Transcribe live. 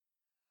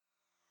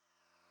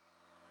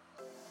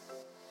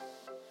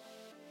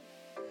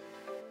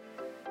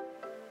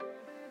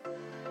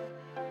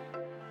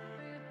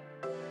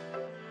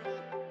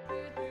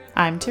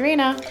I'm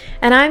Tarina.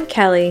 And I'm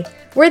Kelly.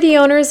 We're the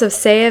owners of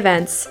Say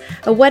Events,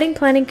 a wedding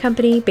planning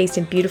company based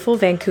in beautiful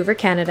Vancouver,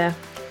 Canada.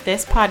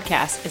 This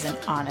podcast is an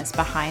honest,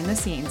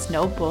 behind-the-scenes,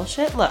 no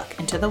bullshit look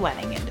into the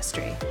wedding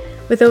industry.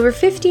 With over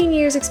 15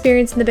 years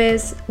experience in the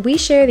biz, we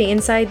share the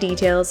inside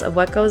details of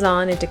what goes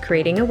on into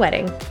creating a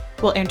wedding.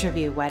 We'll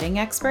interview wedding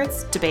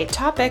experts, debate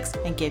topics,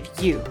 and give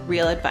you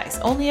real advice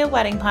only a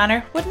wedding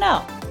planner would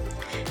know.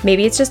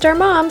 Maybe it's just our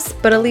moms,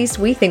 but at least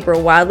we think we're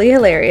wildly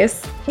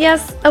hilarious.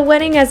 Yes, a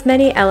wedding has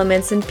many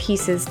elements and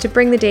pieces to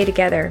bring the day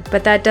together,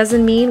 but that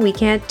doesn't mean we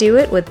can't do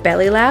it with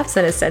belly laughs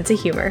and a sense of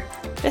humor.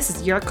 This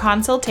is your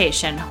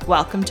consultation.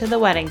 Welcome to the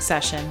wedding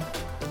session.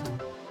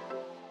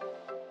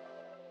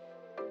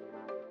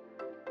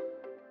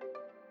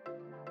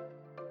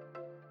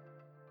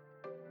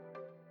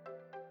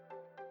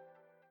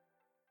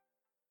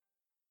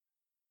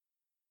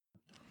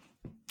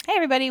 Hey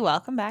everybody,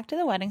 welcome back to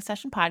the Wedding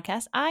Session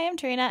Podcast. I am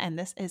Tarina and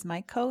this is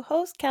my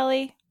co-host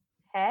Kelly.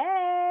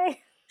 Hey!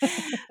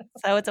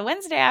 So it's a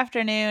Wednesday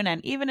afternoon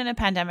and even in a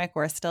pandemic,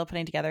 we're still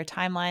putting together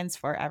timelines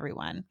for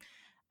everyone.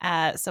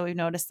 So we've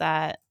noticed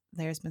that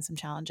there's been some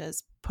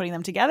challenges putting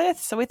them together.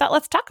 So we thought,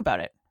 let's talk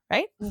about it,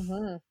 right? We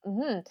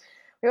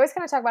always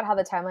kind of talk about how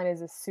the timeline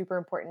is a super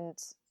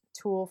important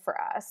tool for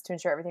us to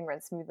ensure everything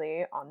runs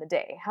smoothly on the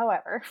day.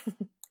 However,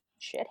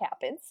 shit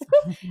happens.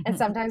 And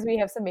sometimes we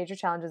have some major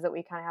challenges that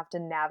we kind of have to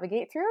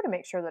navigate through to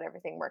make sure that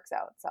everything works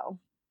out.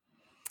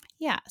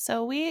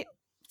 So we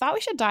thought we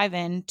should dive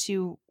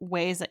into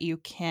ways that you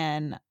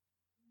can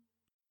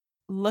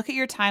look at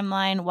your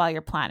timeline while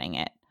you're planning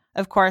it.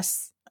 Of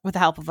course, with the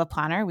help of a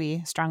planner,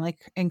 we strongly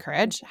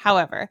encourage.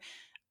 However,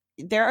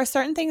 there are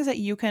certain things that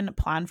you can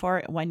plan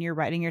for when you're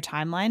writing your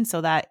timeline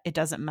so that it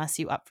doesn't mess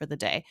you up for the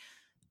day.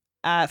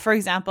 For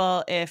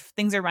example, if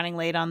things are running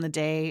late on the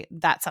day,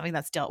 that's something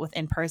that's dealt with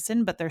in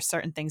person, but there's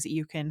certain things that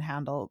you can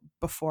handle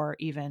before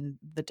even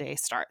the day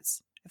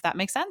starts, if that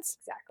makes sense.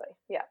 Exactly.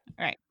 Yeah.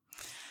 All right.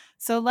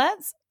 So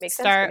let's Makes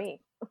start. sense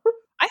to me.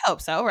 I hope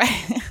so,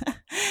 right?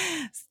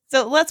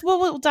 So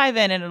we'll dive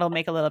in and it'll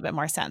make a little bit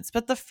more sense.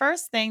 But the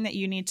first thing that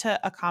you need to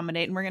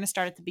accommodate, and we're going to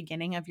start at the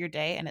beginning of your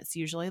day, and it's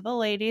usually the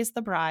ladies,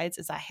 the brides,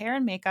 is that hair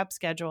and makeup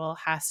schedule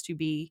has to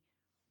be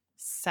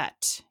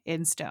set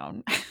in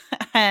stone.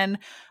 And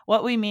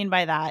what we mean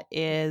by that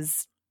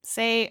is,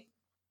 say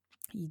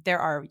there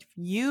are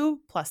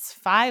you plus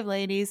 5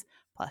 ladies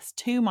plus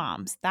 2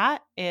 moms.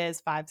 That is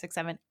 5, 6,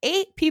 7,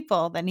 8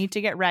 people that need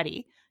to get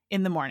ready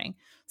in the morning.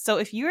 So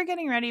if you are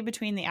getting ready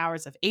between the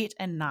hours of 8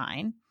 and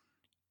 9,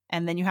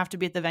 and then you have to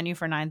be at the venue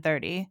for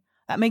 9:30,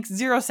 that makes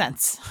 0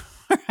 sense,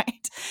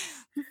 right?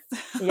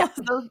 Yeah.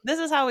 So this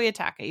is how we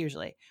attack it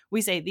usually.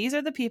 We say these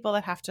are the people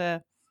that have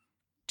to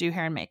do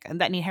hair and makeup,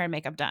 that need hair and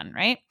makeup done,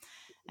 right?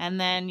 And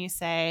then you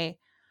say,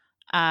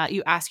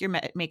 you ask your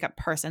makeup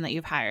person that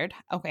you've hired,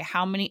 okay,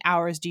 how many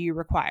hours do you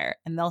require?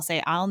 And they'll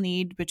say, I'll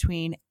need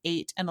between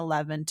 8 and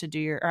 11 to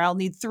do or I'll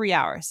need 3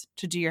 hours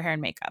to do your hair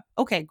and makeup.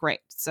 Okay,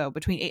 great. So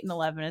between 8 and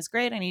 11 is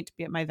great. I need to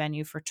be at my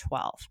venue for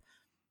 12.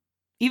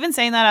 Even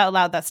saying that out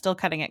loud, that's still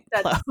cutting it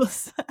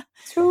close.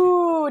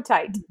 Too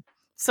tight.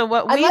 So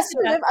what we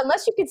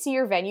unless you could see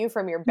your venue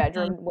from your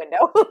bedroom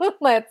window,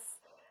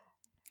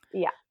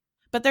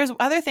 But there's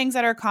other things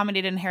that are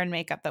accommodated in hair and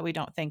makeup that we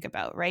don't think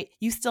about, right?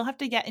 You still have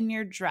to get in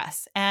your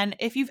dress. And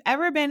if you've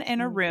ever been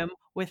in a room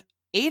with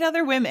 8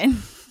 other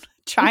women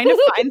trying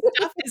to find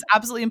stuff is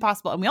absolutely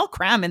impossible. And we all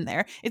cram in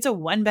there. It's a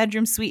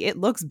 1-bedroom suite. It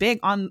looks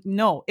big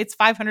it's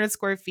 500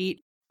 square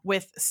feet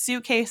with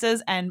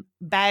suitcases and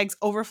bags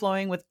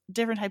overflowing with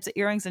different types of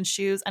earrings and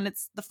shoes. And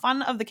it's the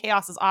fun of the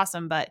chaos is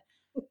awesome, but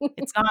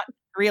it's not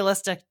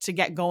realistic to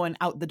get going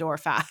out the door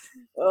fast.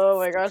 Oh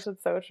my gosh,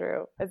 it's so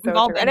true. It's so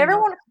true.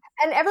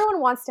 And everyone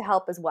wants to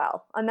help as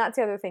well. And that's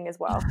the other thing as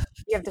well.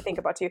 You have to think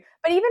about too.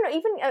 But even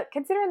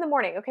consider in the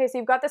morning. Okay, so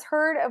you've got this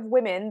herd of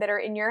women that are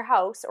in your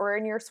house or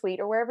in your suite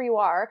or wherever you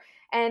are.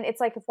 And it's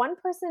like if one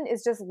person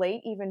is just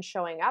late even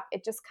showing up,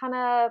 it just kind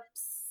of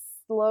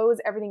slows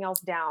everything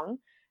else down.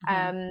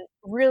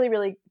 Really,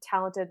 really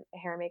talented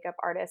hair and makeup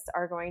artists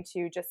are going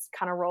to just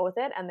kind of roll with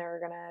it and they're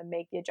going to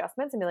make the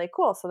adjustments and be like,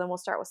 cool. So then we'll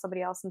start with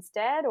somebody else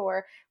instead,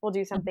 or we'll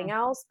do something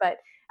else. But,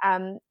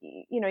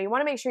 you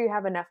want to make sure you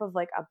have enough of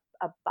like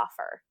a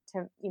buffer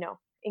to,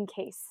 in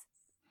case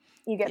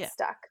you get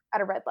stuck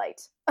at a red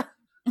light.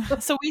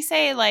 So we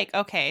say like,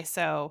 okay,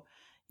 so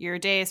your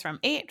day is from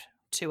 8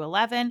 to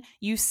 11.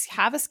 You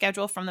have a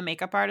schedule from the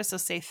makeup artist. So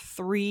say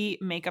 3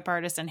 makeup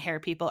artists and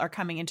hair people are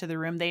coming into the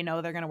room. They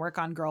know they're going to work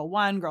on girl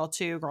 1, girl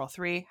 2, girl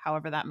 3,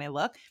 however that may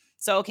look.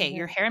 So, okay,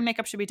 your hair and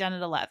makeup should be done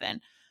at 11.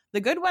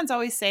 The good ones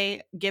always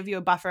say, give you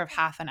a buffer of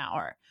half an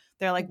hour.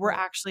 They're like, we're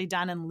actually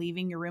done and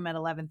leaving your room at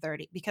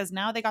 11:30 because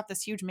now they got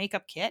this huge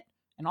makeup kit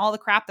and all the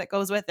crap that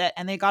goes with it.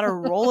 And they got to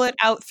roll it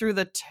out through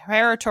the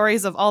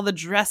territories of all the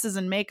dresses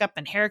and makeup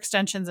and hair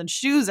extensions and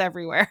shoes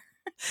everywhere.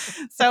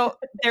 So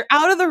they're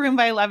out of the room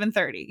by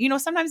 11:30.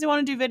 Sometimes you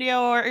want to do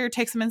video or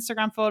take some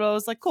Instagram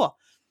photos. Like, cool.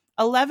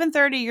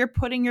 11:30, you're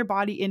putting your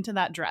body into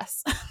that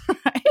dress,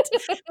 right?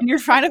 And you're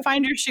trying to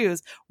find your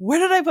shoes. Where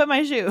did I put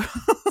my shoes?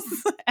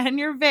 And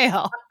your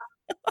veil.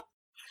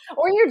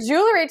 Or your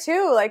jewelry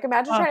too. Like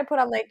imagine trying to put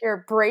on like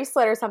your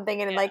bracelet or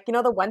something and like,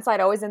 the one side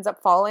always ends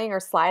up falling or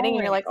sliding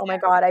and you're like, oh my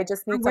God, I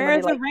just need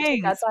somebody like to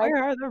take that side.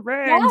 Where are the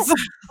rings? Yes.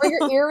 Or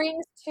your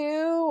earrings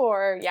too.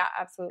 Or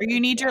absolutely. Or you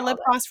need your lip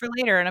gloss for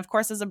later. And of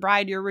course, as a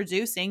bride, you're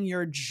reducing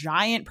your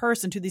giant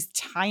purse into this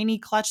tiny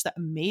clutch that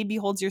maybe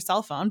holds your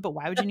cell phone. But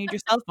why would you need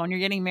your cell phone? You're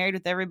getting married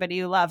with everybody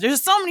you love.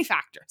 There's so many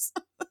factors.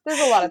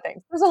 There's a lot of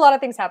things. There's a lot of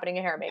things happening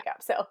in hair and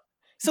makeup. So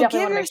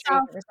give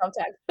yourself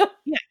time.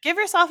 Give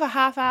yourself a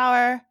half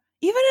hour,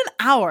 even an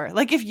hour.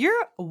 Like if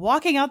you're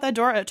walking out that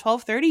door at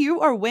 12:30,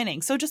 you are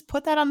winning. So just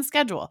put that on the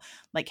schedule.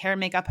 Like hair and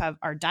makeup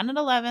are done at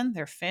 11.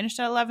 They're finished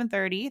at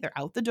 11:30. They're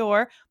out the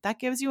door. That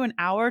gives you an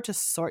hour to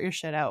sort your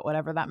shit out,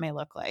 whatever that may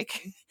look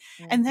like.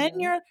 Mm-hmm. And then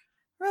you're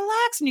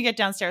relaxed when you get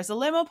downstairs. The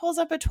limo pulls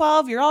up at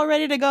 12. You're all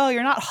ready to go.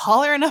 You're not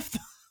hollering up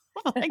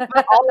all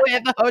the way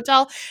at the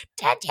hotel.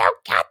 Did you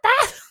get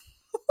that?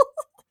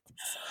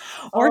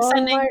 Or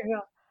sending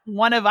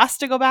one of us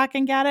to go back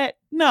and get it.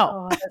 No.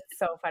 Oh, that's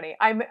so funny.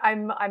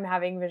 I'm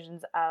having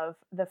visions of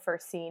the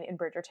first scene in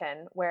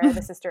Bridgerton where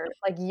the sister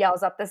like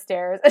yells up the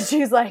stairs and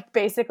she's like,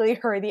 basically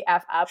hurry the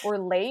F up, we're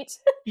late.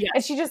 Yes.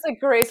 And she just like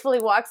gracefully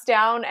walks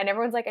down and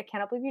everyone's like, I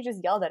cannot believe you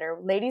just yelled at her.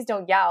 Ladies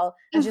don't yell.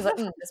 And she's like,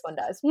 this one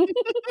does.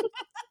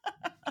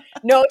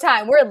 No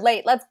time. We're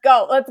late. Let's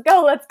go.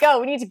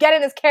 We need to get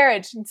in this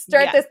carriage and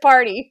start this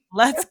party.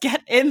 Let's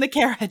get in the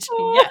carriage.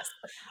 Yes.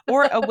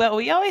 Or what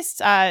we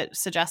always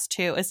suggest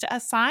too is to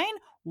assign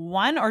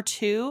one or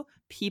two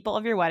people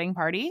of your wedding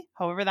party,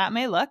 however that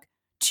may look,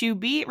 to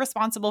be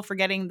responsible for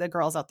getting the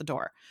girls out the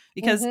door.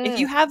 Because if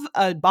you have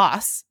a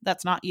boss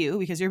that's not you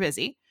because you're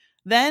busy,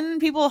 then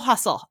people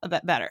hustle a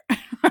bit better,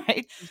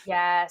 right?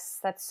 Yes,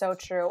 that's so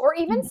true. Or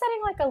even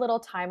setting like a little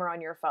timer on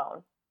your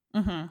phone.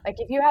 Mm-hmm. Like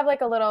if you have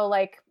like a little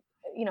like,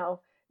 you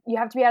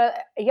have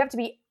to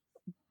be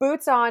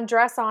boots on,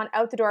 dress on,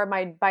 out the door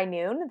by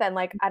noon. Then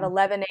like at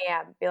 11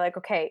 a.m. be like,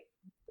 okay,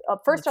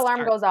 first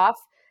alarm goes off.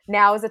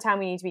 Now is the time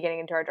we need to be getting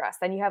into our dress.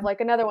 Then you have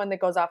like another one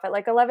that goes off at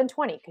like 11:20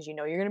 because you're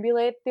going to be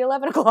late the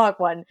 11 o'clock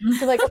one.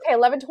 So like, okay,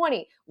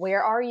 11:20,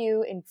 where are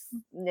you in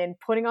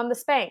putting on the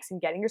Spanx and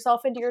getting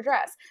yourself into your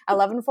dress?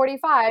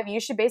 11:45,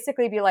 you should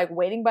basically be like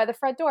waiting by the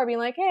front door, being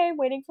like, hey,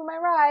 waiting for my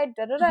ride,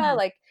 da da da.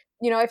 Like,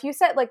 if you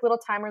set like little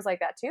timers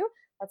like that too,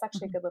 that's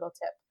actually a good little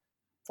tip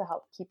to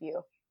help keep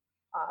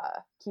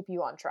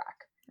you on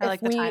track. I like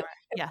the timer.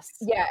 Yes.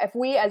 Yeah. If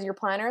we, as your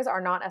planners,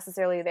 are not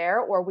necessarily there,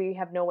 or we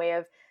have no way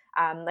of,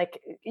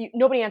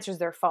 nobody answers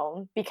their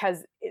phone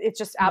because it's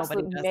just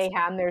absolute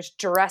mayhem. There's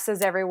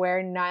dresses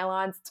everywhere,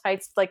 nylons,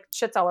 tights, like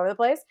shit's all over the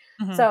place.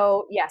 Mm-hmm.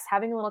 So yes,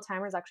 having a little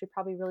timer is actually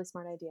probably a really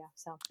smart idea.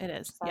 So it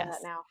is. Yes.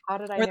 That now. How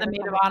did I? Or the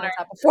maid of honor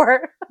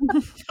before?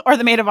 Or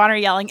the maid of honor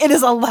yelling, "It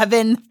is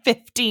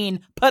 11:15.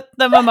 Put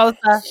the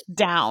mimosa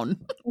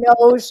down."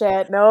 No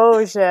shit.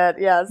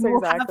 Yes, we'll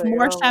exactly. Have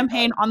more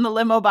champagne on the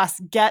limo bus.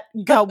 Get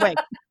going.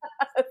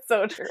 That's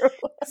so true.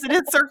 So it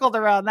is circled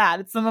around that.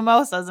 It's the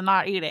mimosas and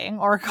not eating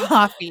or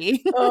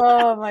coffee.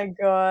 Oh my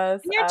gosh.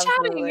 You're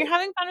chatting. You're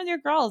having fun with your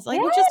girls.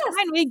 Like, which is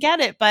fine. We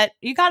get it, but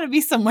you got to be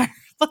somewhere.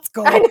 Let's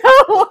go. I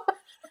know.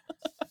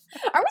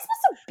 Are we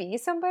supposed to be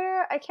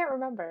somewhere? I can't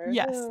remember.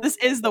 Yes, this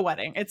is the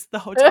wedding. It's the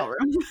hotel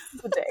room.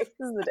 This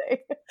is the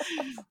day.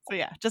 So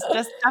yeah, just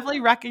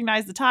definitely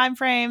recognize the time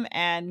frame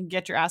and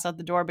get your ass out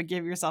the door, but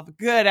give yourself a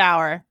good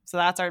hour. So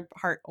that's our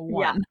part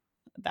one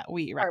that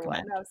we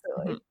recommend. Part one,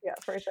 absolutely. Mm-hmm. Yeah,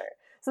 for sure.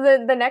 So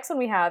the next one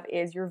we have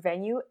is your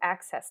venue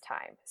access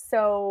time.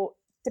 So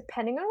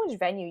depending on which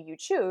venue you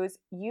choose,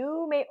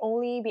 you may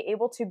only be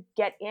able to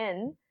get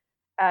in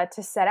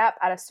to set up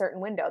at a certain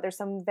window. There's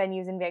some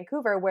venues in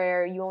Vancouver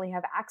where you only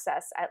have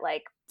access at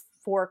like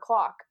 4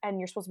 o'clock and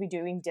you're supposed to be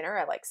doing dinner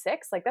at like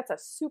 6. Like that's a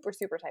super,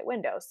 super tight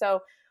window.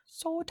 So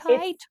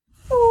tight.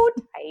 So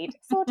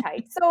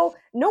tight. So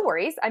no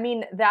worries. I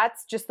mean,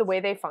 that's just the way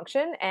they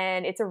function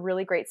and it's a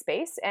really great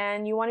space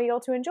and you want to be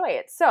able to enjoy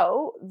it.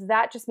 So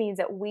that just means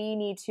that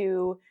we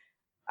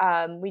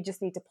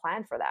just need to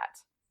plan for that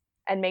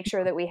and make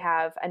sure that we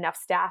have enough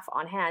staff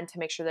on hand to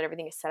make sure that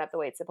everything is set up the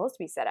way it's supposed to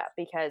be set up.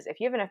 Because if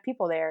you have enough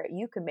people there,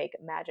 you can make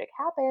magic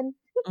happen.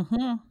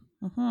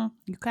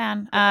 You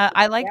can.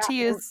 I like to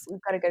use...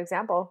 We've got a good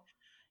example.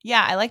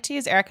 Yeah, I like to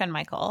use Erica and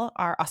Michael,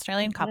 our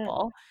Australian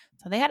couple.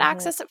 So they had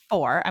access at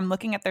 4. I'm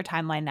looking at their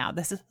timeline now.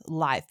 This is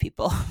live,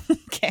 people.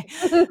 Okay.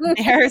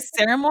 Their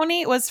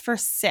ceremony was for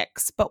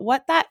 6. But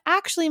what that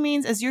actually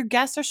means is your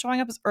guests are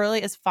showing up as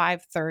early as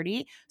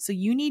 5:30. So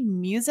you need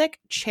music,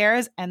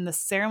 chairs, and the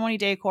ceremony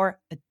decor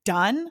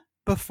done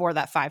before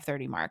that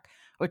 5:30 mark,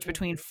 which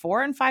between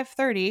 4 and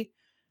 5:30,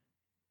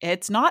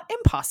 it's not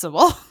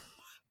impossible,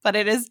 but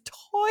it is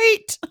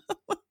tight.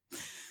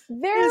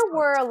 There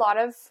was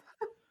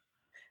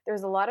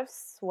a lot of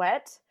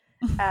sweat.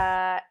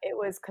 It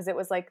was because it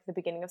was like the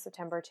beginning of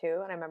September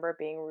too, and I remember it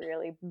being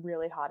really,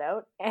 really hot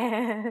out,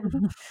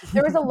 and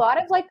there was a lot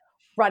of like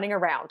running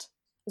around.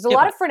 There's a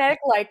lot of frenetic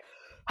like,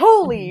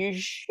 holy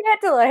shit!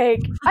 Like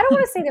I don't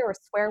want to say there were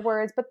swear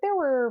words, but there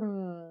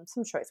were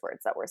some choice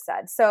words that were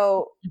said.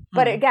 So,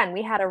 but again,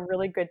 we had a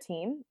really good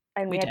team,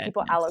 and we had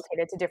people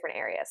allocated to different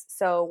areas.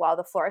 So while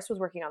the florist was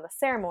working on the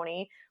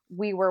ceremony,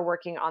 we were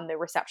working on the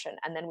reception,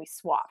 and then we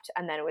swapped.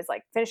 And then it was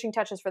like finishing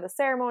touches for the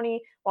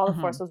ceremony while the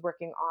florist was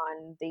working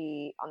on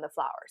the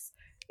flowers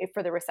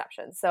for the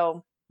reception.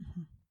 So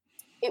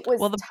it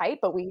was tight,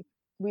 but we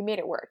made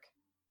it work.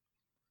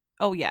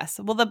 Oh, yes.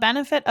 Well, the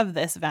benefit of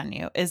this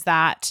venue is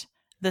that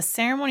the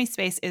ceremony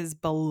space is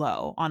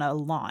below on a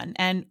lawn,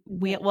 and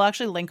we'll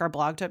actually link our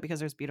blog to it because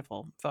there's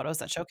beautiful photos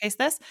that showcase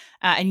this.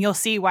 And you'll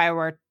see why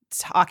we're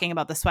talking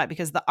about the sweat,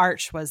 because the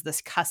arch was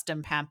this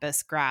custom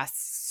pampas grass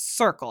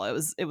circle.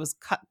 It was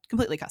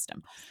completely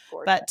custom.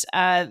 Gorgeous. But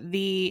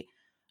it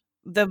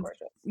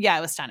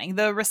was stunning.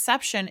 The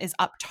reception is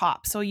up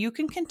top, so you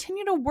can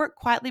continue to work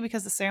quietly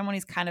because the ceremony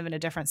is kind of in a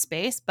different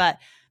space. But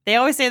they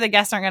always say the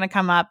guests aren't going to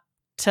come up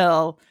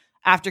till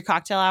after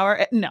cocktail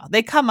hour. No,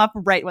 they come up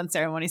right when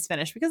ceremony's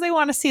finished because they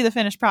want to see the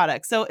finished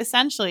product. So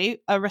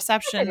essentially a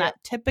reception that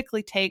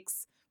typically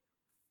takes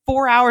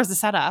 4 hours to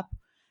set up,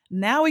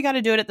 now we got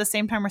to do it at the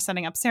same time we're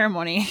setting up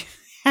ceremony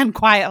and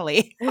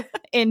quietly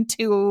in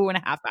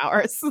 2.5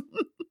 hours.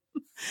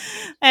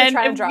 And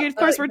of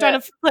course we're trying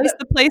to place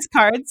the place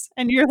cards,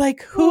 and you're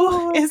like,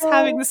 who is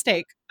having the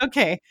steak?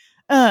 Okay.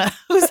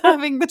 Who's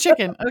having the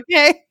chicken?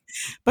 Okay.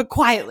 But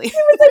quietly. It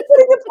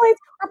was like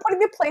putting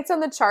the plates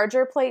on the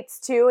charger plates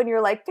too, and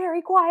you're like,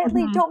 very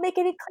quietly, don't make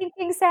any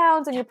clinking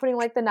sounds, and you're putting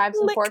like the knives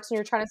and forks, and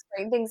you're trying to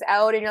straighten things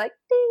out, and you're like,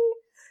 ding,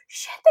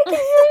 shit, they can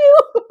hear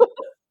you.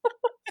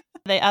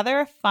 The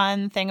other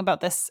fun thing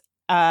about this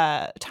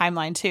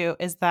timeline too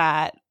is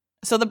that,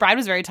 so the bride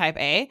was very type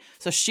A,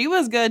 so she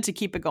was good to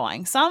keep it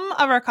going. Some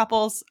of our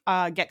couples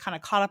get kind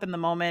of caught up in the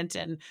moment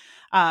and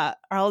are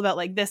all about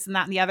like this and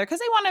that and the other because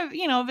they want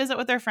to, visit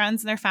with their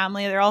friends and their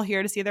family. They're all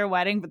here to see their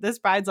wedding, but this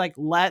bride's like,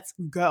 let's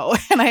go.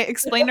 And I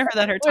explained to her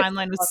that her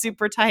timeline was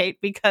super tight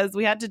because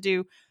we had to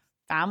do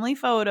family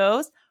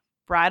photos,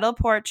 bridal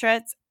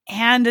portraits,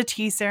 and a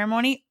tea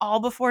ceremony all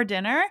before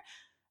dinner,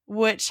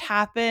 which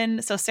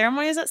happened. So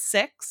ceremony is at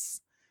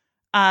 6,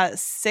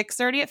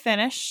 6:30 it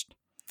finished.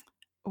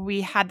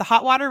 We had the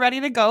hot water ready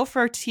to go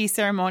for tea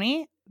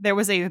ceremony. There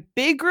was a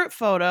big group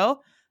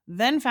photo,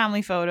 then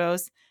family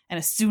photos. And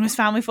as soon as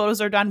family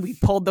photos are done, we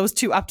pulled those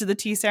 2 up to the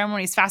tea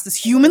ceremony as fast as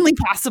humanly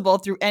possible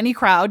through any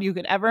crowd you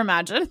could ever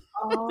imagine.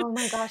 Oh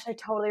my gosh, I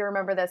totally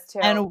remember this too.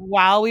 And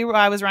while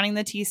I was running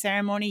the tea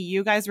ceremony,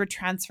 you guys were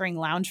transferring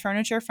lounge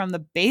furniture from the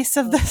base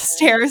of the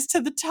stairs to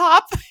the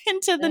top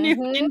into the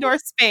new indoor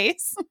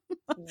space.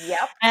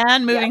 Yep.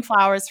 And moving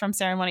flowers from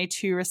ceremony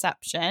to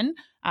reception,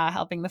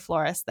 helping the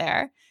florist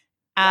there.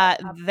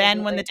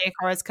 Then when the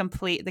decor is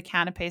complete, the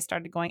canapé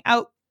started going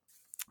out,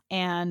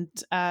 and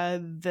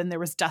then there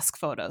was dusk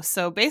photos.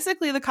 So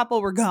basically the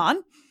couple were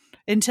gone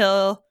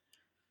until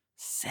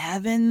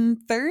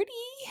 7:30,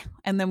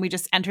 and then we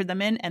just entered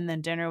them in, and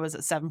then dinner was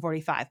at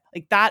 7:45.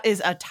 Like, that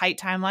is a tight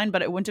timeline,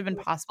 but it wouldn't have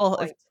been possible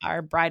if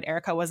our bride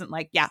Erica wasn't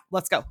like, yeah,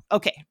 let's go.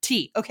 Okay,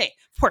 tea. Okay,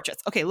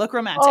 portraits. Okay, look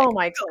romantic. Oh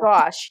my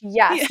gosh,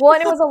 yes. Yeah. Well,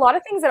 and it was a lot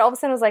of things that all of a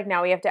sudden was like,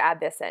 now we have to add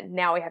this in.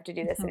 Now we have to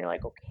do this. And you're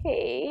like,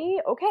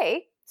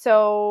 okay.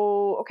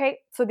 So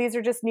these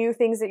are just new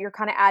things that you're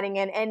kind of adding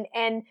in.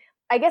 And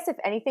I guess if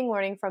anything,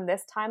 learning from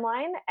this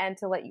timeline, and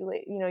to let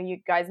you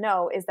guys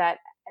know, is that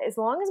as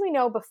long as we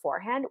know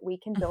beforehand, we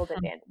can build it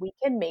in. We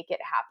can make it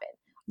happen.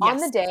 Yes. On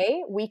the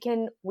day, we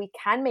can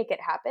make it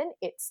happen.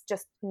 It's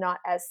just not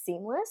as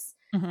seamless.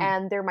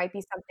 And there might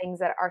be some things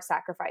that are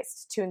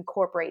sacrificed to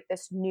incorporate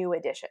this new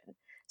addition.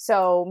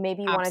 So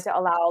maybe you wanted to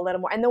allow a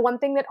little more. And the one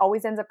thing that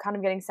always ends up kind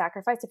of getting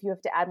sacrificed if you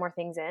have to add more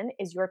things in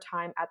is your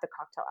time at the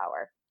cocktail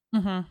hour.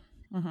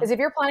 Because if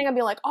you're planning on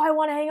being like, oh, I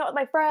want to hang out with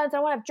my friends, I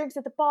want to have drinks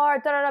at the bar,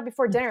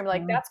 before dinner, I'm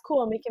like, that's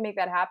cool, and we can make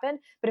that happen.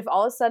 But if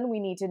all of a sudden we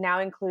need to now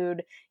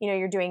include,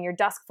 you're doing your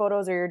dusk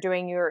photos, or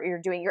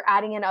you're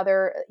adding in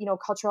other,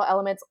 cultural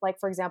elements, like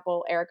for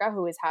example, Erica,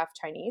 who is half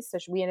Chinese, so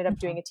we ended up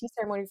doing a tea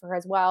ceremony for her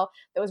as well.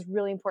 That was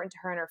really important to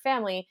her and her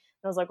family.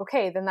 And I was like,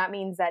 okay, then that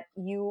means that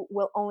you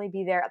will only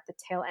be there at the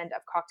tail end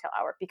of cocktail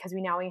hour, because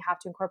we have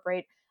to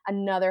incorporate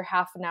another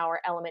half an hour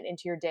element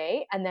into your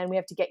day, and then we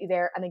have to get you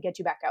there and then get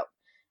you back out.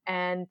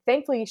 And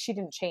thankfully, she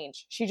didn't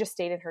change. She just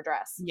stayed in her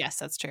dress. Yes,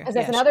 that's true.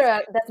 That's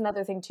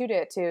another thing too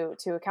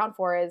to account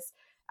for is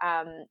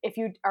if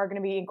you are going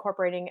to be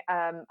incorporating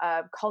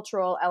a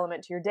cultural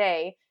element to your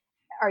day,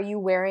 are you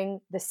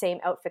wearing the same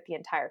outfit the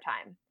entire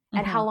time?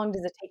 And how long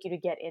does it take you to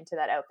get into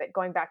that outfit?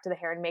 Going back to the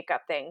hair and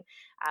makeup thing,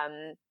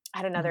 I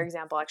had another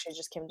example actually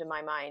just came to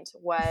my mind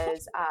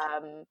was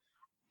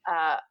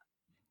a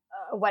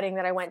wedding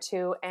that I went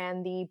to,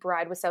 and the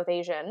bride was South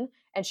Asian,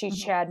 and she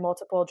had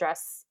multiple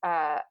dress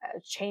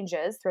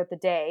changes throughout the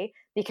day,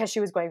 because she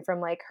was going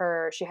from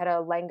she had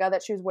a lehenga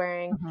that she was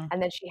wearing, and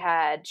then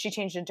she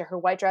changed into her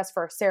white dress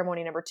for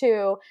ceremony number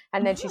 2,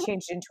 and then she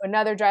changed into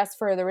another dress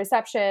for the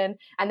reception,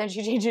 and then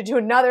she changed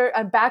into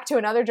back to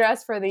another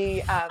dress for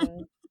the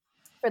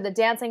for the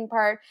dancing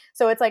part.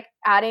 So it's like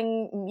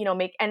adding,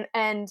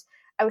 and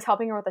I was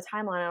helping her with the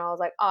timeline, and I was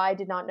like, I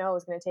did not know it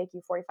was going to take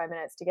you 45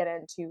 minutes to get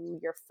into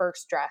your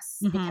first dress,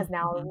 because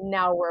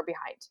now we're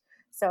behind.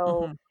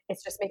 So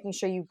it's just making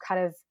sure you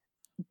kind of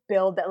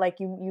build that, like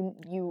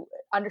you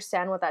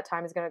understand what that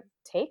time is going to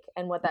take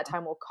and what that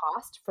time will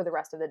cost for the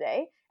rest of the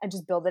day, and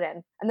just build it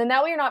in. And then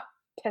that way you're not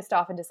pissed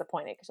off and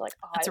disappointed because you're like,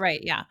 oh, That's right.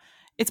 Yeah.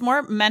 It's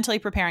more mentally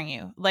preparing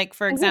you. Like,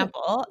 for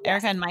example, yes.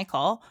 Erica and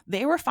Michael,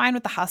 they were fine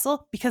with the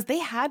hustle because they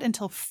had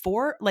until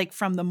 4, like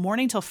from the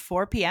morning till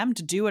 4 p.m.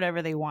 to do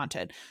whatever they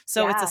wanted.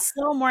 So it's a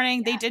slow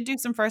morning. They did do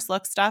some first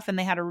look stuff, and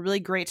they had a really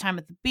great time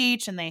at the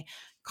beach, and they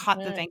caught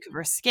the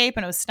Vancouver Escape,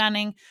 and it was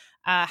stunning.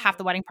 Half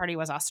the wedding party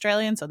was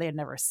Australian, so they had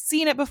never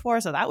seen it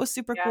before. So that was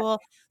super cool.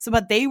 So,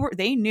 but they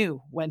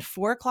knew when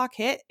 4 o'clock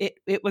hit,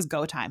 it was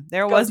go time.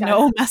 There was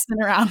no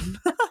messing around.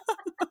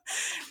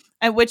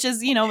 And which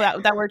is, you know,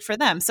 that worked for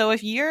them. So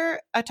if you're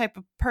a type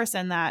of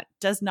person that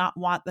does not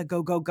want the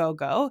go, go, go,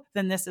 go,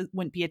 then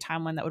wouldn't be a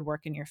timeline that would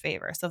work in your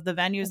favor. So if the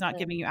venue is not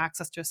giving you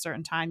access to a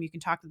certain time, you can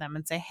talk to them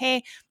and say,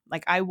 hey,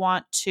 like, I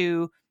want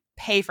to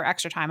pay for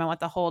extra time. I want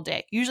the whole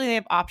day. Usually they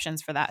have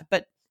options for that.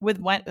 But with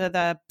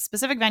a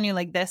specific venue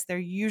like this, they're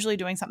usually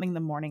doing something the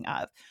morning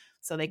of.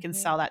 So they can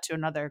sell that to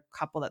another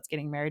couple that's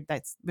getting married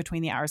that's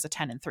between the hours of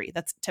 10 and 3.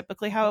 That's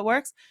typically how it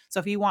works. So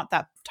if you want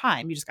that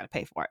time, you just got to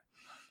pay for it.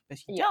 But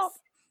if you don't,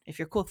 if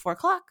you're cool at 4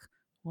 o'clock,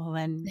 well,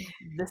 then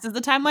this is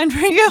the timeline for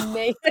you.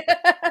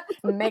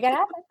 Make it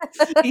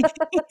happen.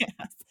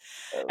 Yes.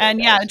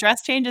 And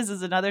dress changes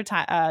is another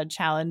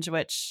challenge,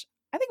 which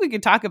I think we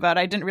could talk about.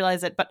 I didn't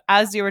realize it, but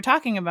as you were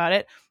talking about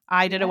it,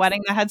 I did a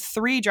wedding that had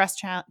 3 dress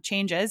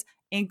changes,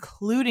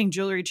 including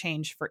jewelry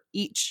change for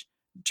each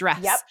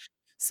dress. Yep.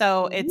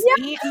 So it's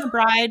me and the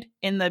bride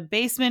in the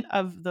basement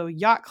of the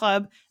yacht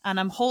club, and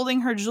I'm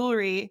holding her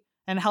jewelry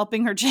and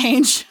helping her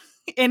change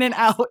in and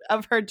out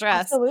of her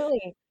dress.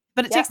 Absolutely.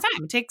 But it takes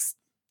time.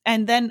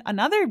 And then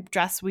another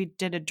dress, we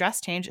did a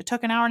dress change. It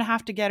took an hour and a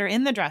half to get her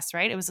in the dress,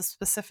 right? It was a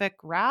specific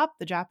wrap,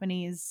 the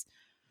Japanese.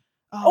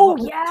 Oh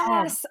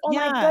yes. Oh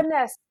my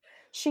goodness.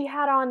 She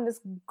had on this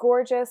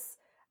gorgeous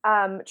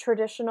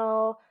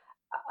traditional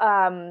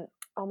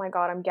oh my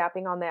God, I'm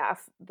gapping on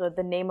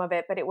the name of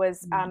it, but it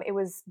was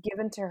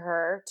given to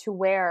her to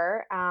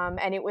wear,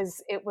 and it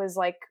was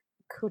like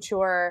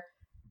couture,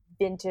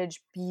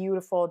 vintage,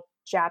 beautiful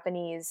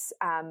Japanese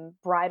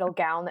bridal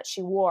gown that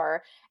she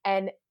wore.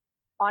 And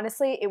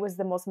honestly, it was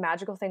the most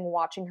magical thing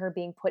watching her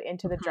being put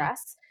into the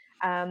dress.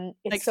 It's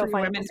like so 3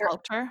 funny. women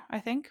helped her, I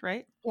think,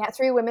 right? Yeah,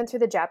 3 women through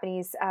the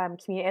Japanese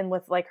community, and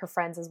with like her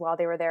friends as well.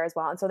 They were there as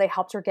well, and so they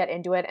helped her get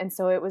into it. And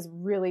so it was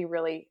really,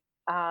 really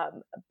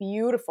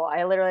beautiful.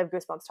 I literally have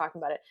goosebumps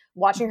talking about it.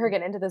 Watching her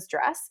get into this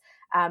dress,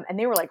 and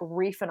they were like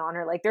reefing on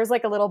her. Like there's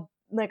like a little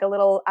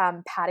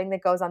padding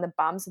that goes on the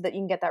bum so that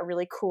you can get that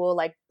really cool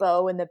like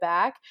bow in the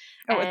back.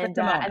 Oh, it's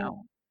a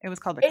kimono. It was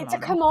called a kimono. It's a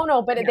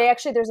kimono, but they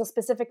actually, there's a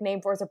specific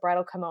name for it. It's a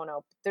bridal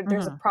kimono.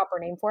 There's a proper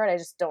name for it. I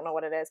just don't know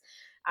what it is.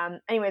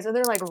 Anyway, so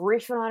they're like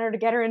reaching on her to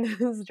get her into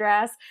this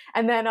dress.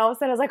 And then all of a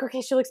sudden I was like,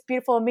 okay, she looks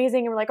beautiful,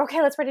 amazing. And we're like,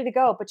 okay, let's ready to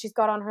go. But she's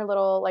got on her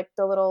little, like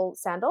the little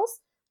sandals.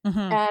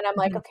 And I'm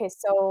like, okay,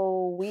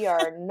 so we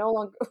are no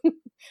longer,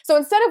 so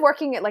instead of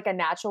working at like a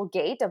natural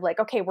gait of like,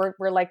 okay,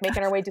 we're like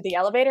making our way to the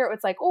elevator.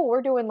 It's like, oh,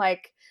 we're doing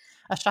like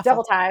a shuffle.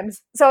 Double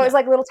times. So it was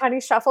like a little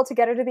tiny shuffle to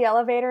get her to the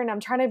elevator. And I'm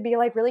trying to be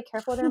like really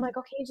careful with her. I'm like,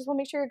 okay, just want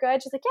to make sure you're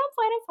good. She's like, yeah,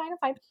 I'm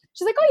fine.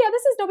 She's like, oh yeah,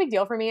 this is no big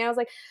deal for me. And I was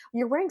like,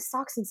 you're wearing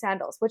socks and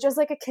sandals, which is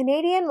like a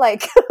Canadian,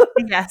 like,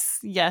 yes.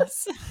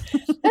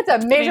 That's a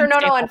major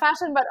no-no in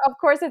fashion, but of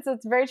course it's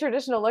very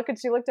traditional look. And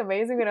she looked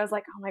amazing. And I was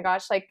like, oh my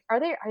gosh, like, are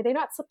they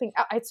not slipping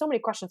out? I had so many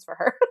questions for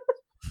her.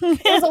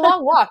 It was a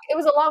long walk. It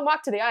was a long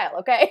walk to the aisle.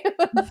 Okay.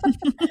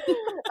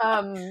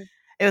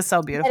 It was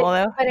so beautiful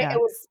though. But it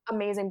was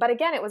amazing. But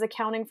again, it was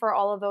accounting for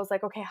all of those,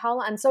 like, okay, how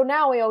long? And so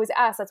now we always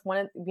ask, that's one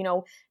of,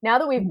 now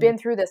that we've been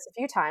through this a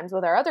few times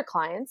with our other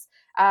clients,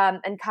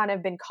 and kind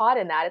of been caught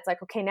in that, it's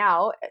like, okay,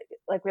 now,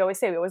 like we always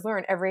say, we always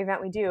learn every event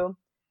we do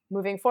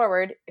moving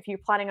forward. If you're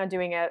planning on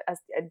doing a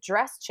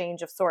dress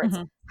change of sorts,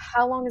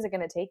 how long is it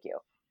going to take you?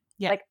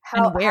 Yeah. Like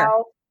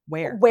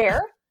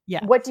where?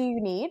 Yeah. What do you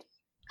need?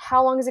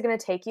 How long is it going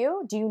to take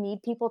you? Do you need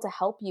people to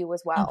help you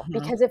as well?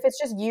 Because if it's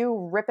just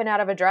you ripping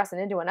out of a dress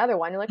and into another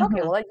one, you're like,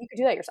 okay, well, you could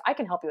do that yourself. I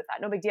can help you with that.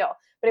 No big deal.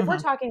 But if we're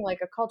talking like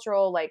a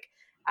cultural, like,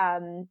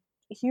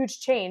 huge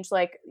change,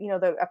 like,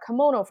 a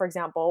kimono, for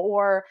example,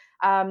 or,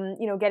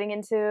 getting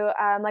into,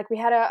 like we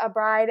had a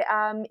bride,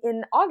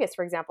 in August,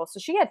 for example. So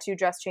she had 2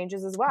 dress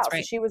changes as well.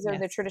 Right. So she was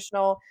in the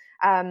traditional,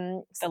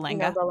 the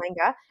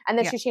lenga. And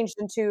then she changed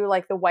into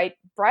like the white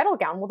bridal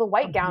gown. Well, the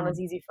white gown was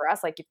easy for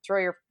us. Like you throw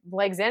your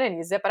legs in and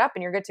you zip it up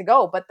and you're good to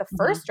go. But the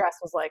first dress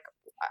was like,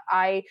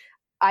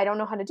 I don't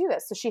know how to do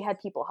this. So she had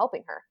people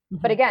helping her.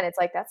 But again, it's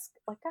like, that's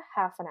like a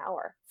half an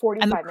hour,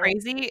 45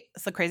 minutes.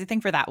 The crazy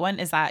thing for that one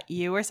is that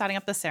you were setting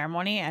up the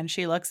ceremony and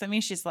she looks at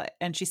me, she's like,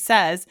 and she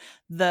says,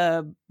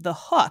 the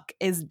hook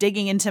is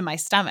digging into my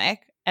stomach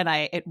and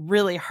it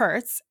really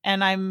hurts.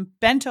 And I'm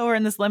bent over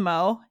in this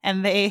limo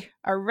and they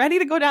are ready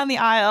to go down the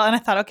aisle. And I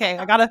thought, okay,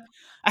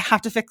 I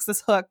have to fix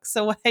this hook.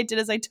 So what I did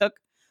is I took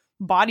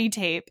body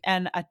tape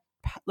and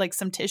like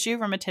some tissue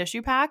from a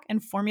tissue pack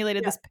and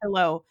formulated this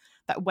pillow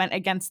that went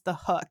against the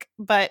hook.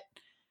 But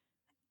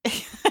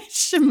I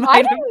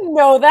I didn't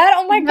know that.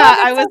 Oh my God,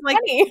 that's I was so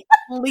funny.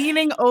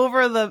 Leaning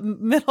over the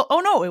middle. Oh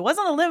no, it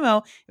wasn't a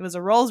limo. It was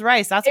a Rolls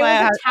Royce. That's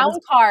why it was a town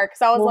car.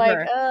 Because I was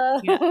like,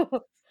 Yeah.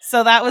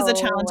 So that was a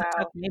challenge. Wow. It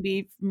took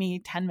maybe me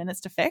 10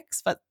 minutes to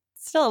fix, but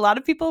still a lot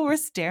of people were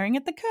staring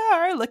at the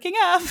car, looking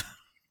up.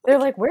 They're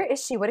like, where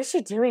is she? What is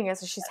she doing? And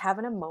so she's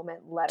having a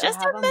moment. Let her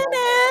Just have a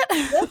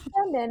minute. Just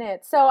a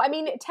minute. So, I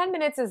mean, 10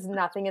 minutes is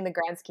nothing in the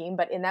grand scheme,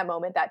 but in that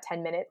moment, that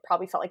 10 minute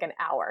probably felt like an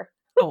hour.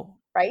 Oh,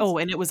 right. Oh,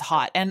 and it was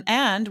hot.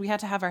 And we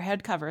had to have our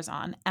head covers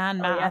on and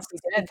masks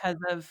because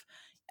of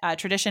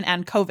tradition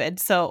and COVID.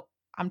 So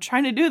I'm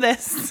trying to do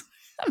this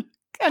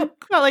and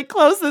like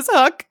close this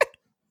hook.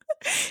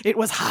 It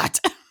was hot.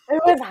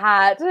 It was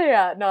hot.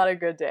 Yeah, not a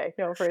good day.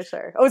 No, for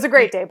sure. It was a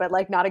great day, but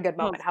like not a good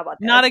moment. How about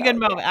that? Not a good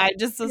moment. I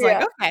just was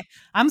like, okay,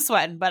 I'm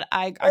sweating, but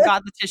I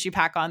got the tissue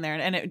pack on there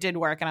and it did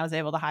work and I was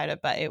able to hide it,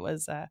 but it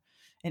was an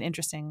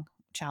interesting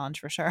challenge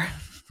for sure.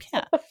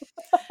 Yeah.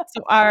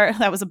 So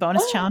that was a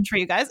bonus challenge for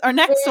you guys. Our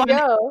next one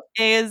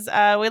is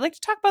we like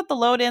to talk about the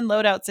load in,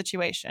 load out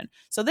situation.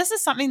 So this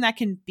is something that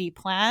can be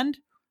planned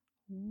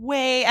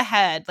way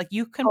ahead. Like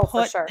you can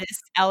put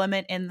this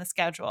element in the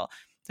schedule.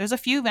 There's a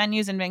few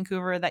venues in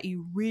Vancouver that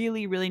you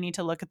really, really need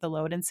to look at the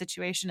load in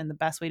situation. And the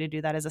best way to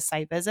do that is a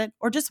site visit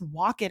or just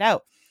walk it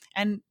out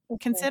and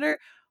consider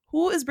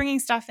who is bringing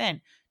stuff in.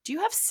 Do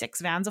you have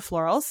 6 vans of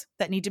florals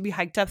that need to be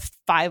hiked up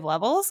 5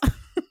 levels?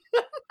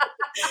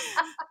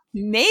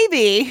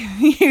 Maybe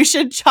you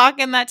should chalk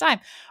in that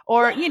time.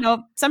 Or,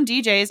 some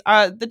DJs,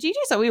 the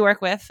DJs that we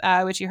work with,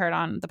 which you heard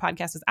on the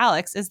podcast with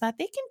Alex, is that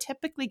they can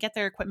typically get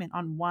their equipment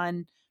on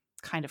one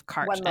kind of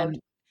cart. One load.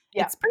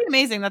 And it's pretty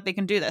amazing that they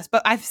can do this.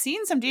 But I've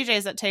seen some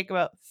DJs that take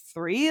about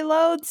 3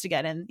 loads to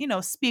get in,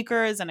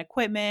 speakers and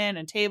equipment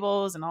and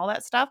tables and all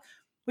that stuff,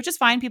 which is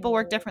fine. People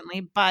work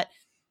differently. But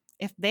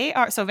if they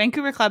are, so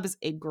Vancouver Club is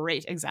a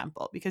great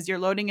example because you're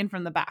loading in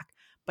from the back,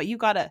 but you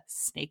got to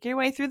snake your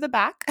way through the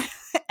back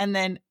and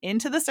then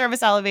into the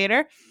service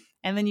elevator.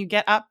 And then you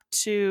get up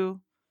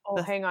to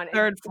the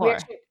third floor.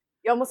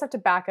 You almost have to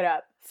back it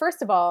up.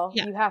 First of all,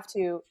 you have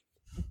to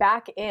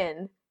back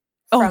in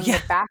from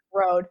the back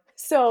road.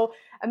 So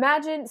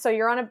imagine,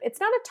 you're on it's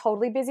not a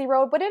totally busy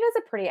road, but it is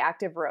a pretty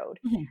active road.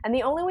 Mm-hmm. And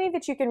the only way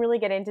that you can really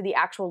get into the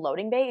actual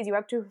loading bay is you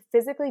have to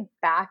physically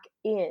back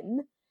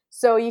in.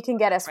 So you can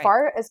get as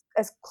far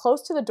as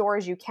close to the door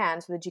as you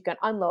can so that you can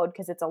unload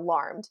because it's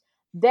alarmed.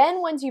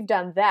 Then once you've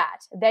done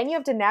that, then you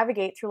have to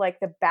navigate through like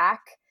the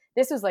back.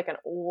 This is one of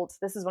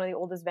the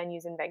oldest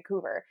venues in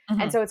Vancouver.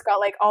 Mm-hmm. And so it's got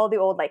like all the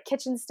old like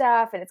kitchen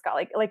stuff and it's got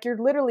like you're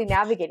literally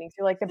navigating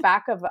through like the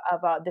back of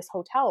this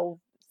hotel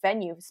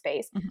venue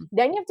space. Mm-hmm.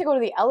 Then you have to go to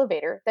the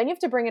elevator. Then you have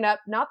to bring it up,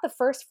 not the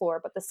first floor,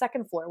 but the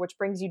second floor, which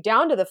brings you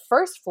down to the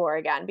first floor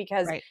again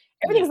because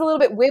everything's a little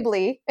bit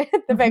wibbly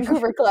at the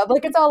Vancouver Club.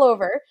 Like it's all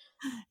over.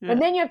 Yeah.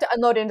 And then you have to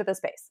unload into the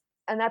space.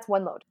 And that's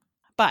one load.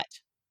 But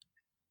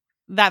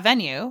that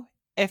venue,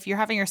 if you're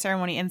having your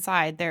ceremony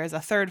inside, there is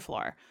a third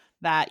floor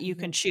that you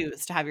can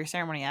choose to have your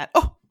ceremony at.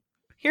 Oh,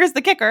 here's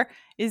the kicker,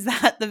 is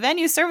that the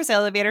venue service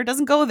elevator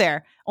doesn't go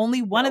there.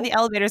 Only one of the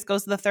elevators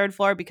goes to the third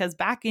floor because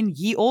back in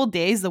ye old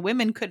days, the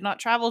women could not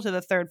travel to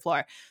the third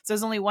floor. So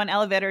there's only one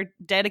elevator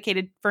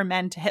dedicated for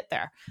men to hit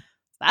there.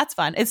 That's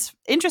fun. It's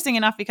interesting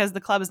enough because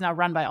the club is now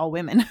run by all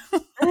women.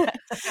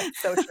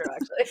 So true,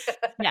 actually.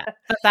 Yeah,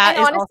 but that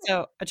is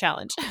also a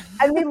challenge.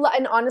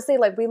 And honestly,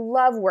 like we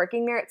love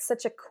working there. It's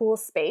such a cool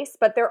space,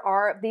 but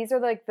these are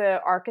like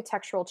the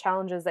architectural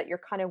challenges that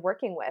you're kind of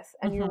working with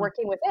and you're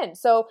working within.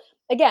 So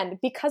again,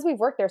 because we've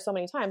worked there so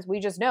many times, we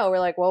just know, we're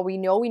like, well, we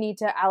know we need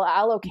to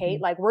allocate,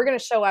 like we're going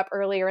to show up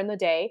earlier in the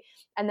day.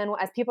 And then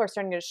as people are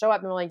starting to show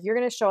up, and we're like, you're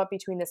going to show up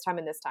between this time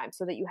and this time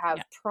so that you have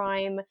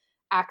prime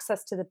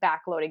access to the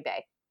back loading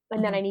bay.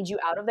 And then I need you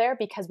out of there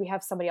because we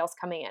have somebody else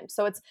coming in.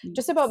 So it's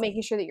just about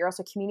making sure that you're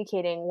also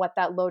communicating what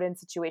that load-in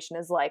situation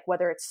is like,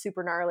 whether it's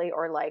super gnarly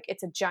or like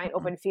it's a giant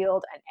open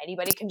field and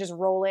anybody can just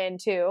roll in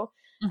too.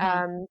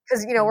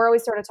 Because, we're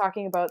always sort of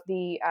talking about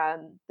the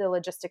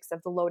logistics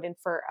of the load-in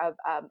for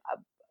a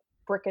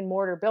brick and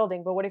mortar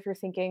building. But what if you're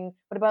thinking,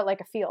 what about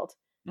like a field?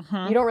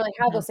 You don't really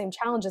have those same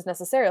challenges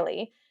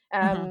necessarily.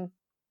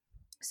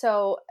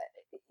 So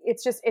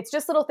it's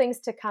just little things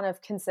to kind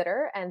of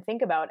consider and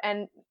think about.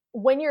 And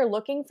when you're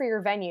looking for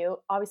your venue,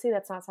 obviously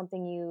that's not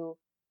something you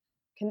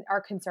are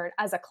concerned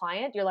as a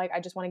client. You're like, I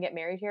just want to get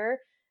married here.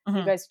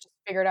 You guys just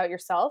figure it out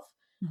yourself.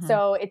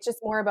 So it's just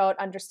more about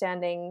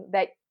understanding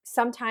that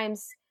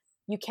sometimes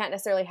you can't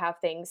necessarily have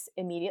things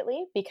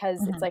immediately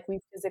because it's like we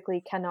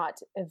physically cannot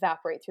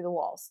evaporate through the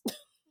walls.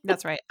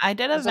 That's right. I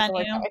did a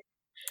venue,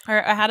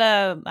 or I had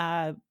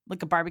a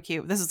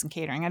barbecue. This is in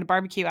catering. I had a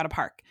barbecue at a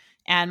park.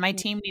 And my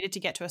team needed to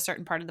get to a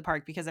certain part of the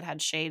park because it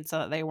had shade so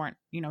that they weren't,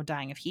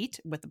 dying of heat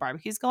with the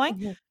barbecues going.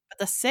 But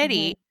the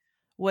city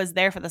was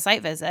there for the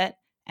site visit.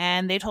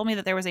 And they told me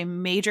that there was a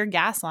major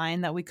gas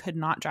line that we could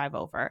not drive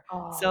over.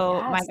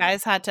 My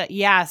guys had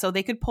to, so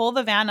they could pull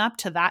the van up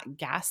to that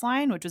gas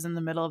line, which was in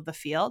the middle of the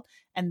field.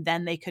 And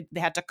then they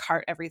had to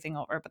cart everything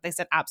over. But they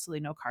said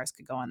absolutely no cars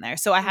could go in there.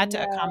 So I had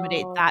to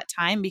accommodate that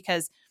time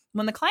because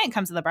when the client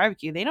comes to the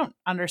barbecue, they don't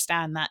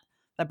understand that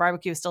the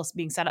barbecue is still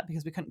being set up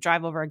because we couldn't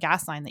drive over a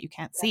gas line that you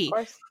can't see. Of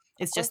course.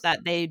 It's just that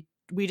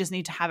we just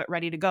need to have it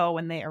ready to go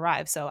when they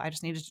arrive. So I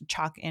just needed to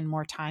chalk in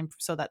more time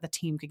so that the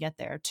team could get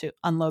there to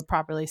unload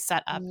properly,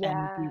 set up, and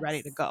be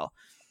ready to go.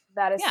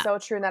 That is so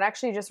true. And that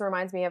actually just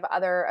reminds me of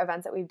other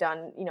events that we've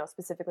done,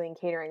 specifically in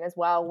catering as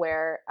well,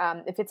 where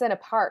if it's in a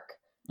park,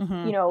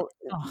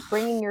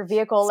 bringing your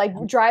vehicle, like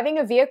driving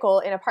a vehicle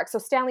in a park. So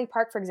Stanley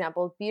Park, for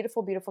example,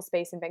 beautiful, beautiful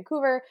space in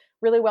Vancouver,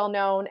 really well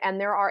known. And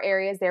there are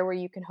areas there where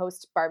you can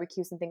host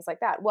barbecues and things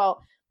like that.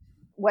 Well,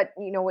 what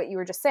you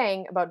were just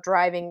saying about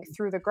driving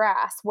through the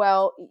grass.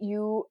 Well,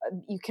 you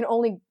can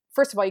only,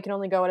 first of all, you can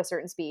only go at a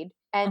certain speed.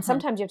 And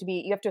sometimes you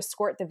have to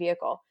escort the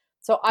vehicle.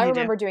 So I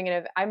remember doing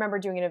an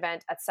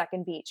event at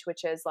Second Beach,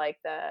 which is like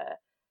the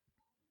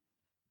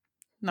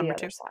number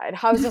other 2 side.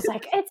 I was just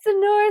like, it's the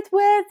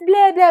Northwest,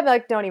 blah, blah.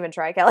 Like, don't even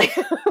try, Kelly.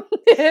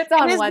 It's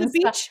on one the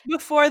beach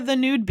before the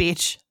nude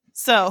beach.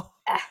 So.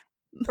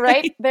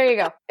 Right? There you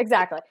go.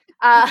 Exactly.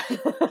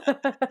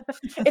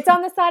 It's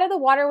on the side of the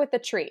water with the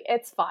tree.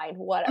 It's fine.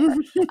 Whatever.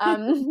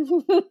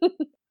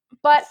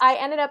 But I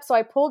ended up,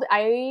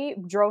 I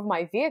drove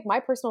my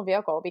personal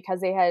vehicle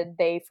because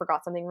they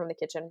forgot something from the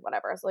kitchen,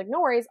 whatever. I was like, no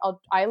worries.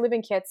 I live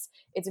in Kits.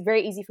 It's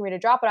very easy for me to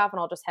drop it off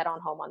and I'll just head on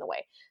home on the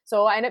way.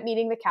 So I end up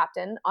meeting the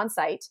captain on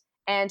site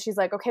and she's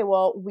like, okay,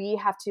 well, I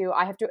have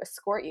to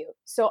escort you.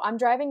 So I'm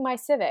driving my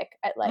Civic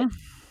at like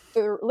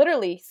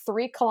literally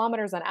 3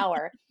 kilometers an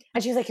hour.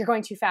 And she's like, you're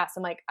going too fast.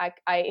 I'm like,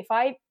 if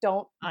I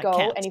don't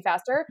go any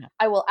faster,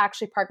 I will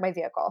actually park my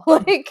vehicle.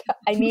 Like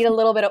I need a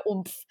little bit of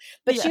oomph.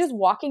 But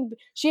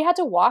she had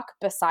to walk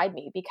beside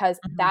me because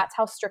that's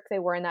how strict they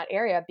were in that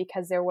area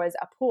because there was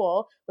a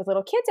pool with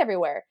little kids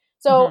everywhere.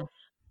 So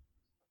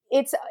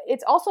it's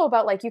also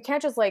about like, you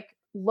can't just like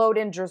load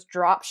in, just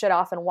drop shit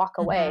off and walk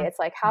away. It's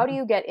like, how do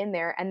you get in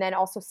there? And then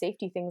also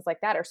safety things like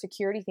that or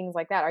security things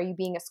like that. Are you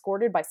being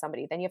escorted by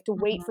somebody? Then you have to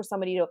wait for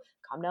somebody to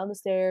come down the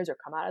stairs or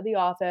come out of the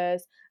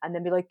office and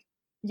then be like,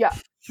 yeah,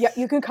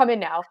 you can come in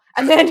now.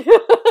 And then and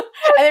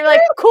they're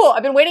like, cool,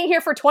 I've been waiting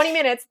here for 20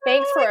 minutes.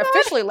 Thanks for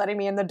officially letting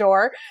me in the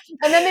door.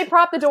 And then they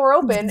prop the door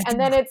open and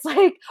then it's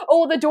like,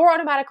 oh, the door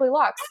automatically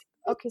locks.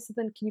 Okay, so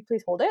then can you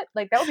please hold it?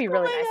 Like that would be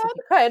really nice if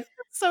you could.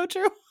 So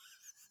true.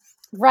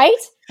 Right?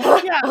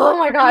 Yeah. Oh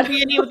my God.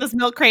 You need with this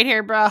milk crate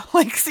here, bro.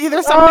 Like, see,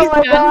 there's somebody's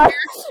here.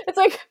 It's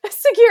like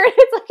security.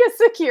 It's like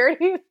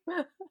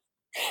a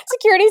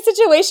security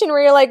situation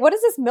where you're like, what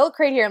is this milk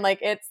crate here? I'm like,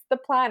 it's the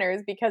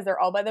planners because they're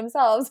all by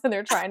themselves and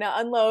they're trying to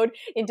unload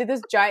into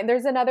this giant.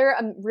 There's another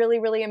really,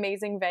 really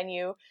amazing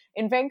venue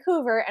in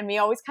Vancouver, and we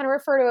always kind of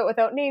refer to it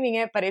without naming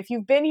it. But if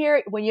you've been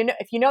here,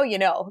 if you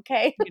know,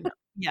 okay.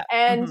 Yeah.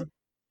 And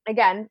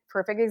again,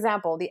 perfect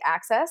example. The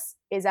access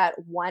is at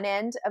one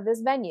end of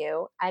this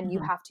venue, and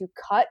you have to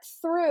cut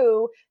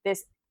through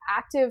this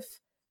active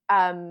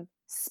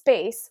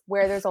space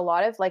where there's a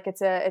lot of like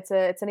it's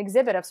an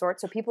exhibit of sorts.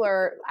 So people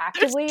are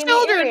actively in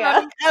the area.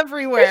 Running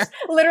everywhere. There's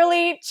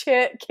literally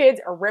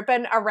kids are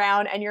ripping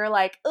around, and you're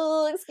like,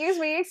 oh, excuse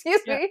me,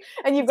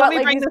 and you've got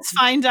like bring this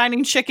fine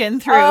dining chicken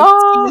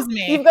through. Excuse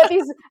me.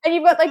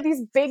 You've got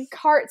these big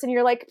carts, and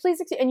you're like, please,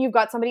 and you've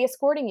got somebody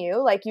escorting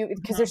you, like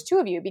because there's 2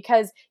 of you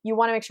because you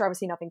want to make sure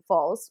obviously nothing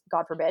falls,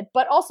 God forbid,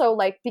 but also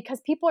like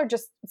because people are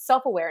just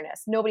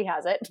self-awareness. Nobody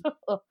has it.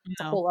 It's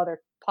a whole other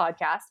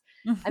podcast.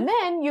 And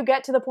then you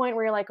get to the point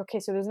where you're like, okay,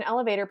 so there's an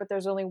elevator, but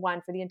there's only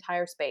one for the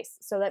entire space.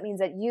 So that means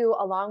that you,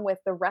 along with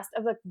the rest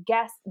of the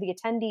guests, the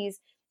attendees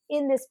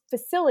in this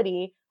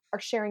facility, are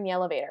sharing the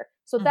elevator.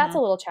 So that's a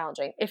little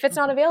challenging. If it's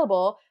not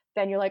available,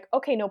 then you're like,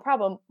 okay, no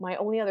problem. My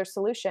only other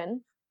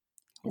solution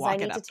is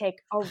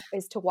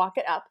to walk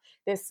it up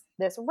this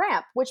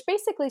ramp, which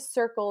basically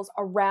circles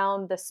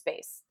around the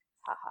space.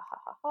 Ha ha ha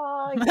ha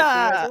ha. You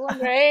guys are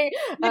wondering.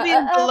 Maybe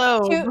a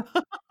globe.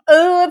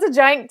 It's a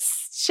giant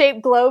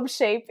globe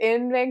shape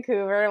in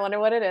Vancouver. I wonder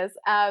what it is.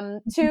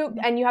 And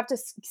you have to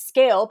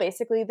scale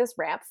basically this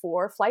ramp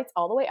for flights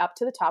all the way up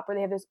to the top where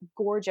they have this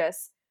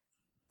gorgeous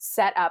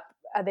setup.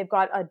 They've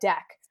got a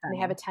deck and they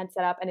have a tent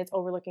set up and it's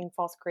overlooking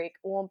False Creek.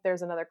 Oh,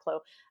 there's another clue.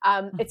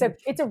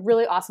 It's a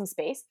really awesome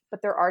space,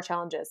 but there are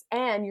challenges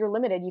and you're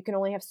limited. You can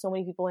only have so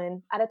many people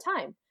in at a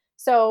time.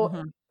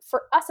 So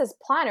for us as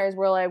planners,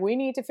 we're like, we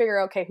need to figure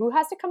out, okay, who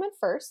has to come in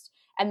first?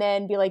 And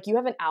then be like, you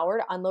have an hour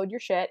to unload your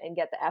shit and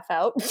get the F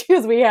out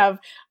because we have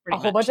a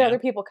whole bunch of other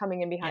people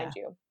coming in behind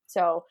you.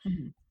 So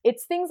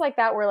it's things like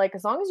that where like,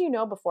 as long as you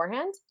know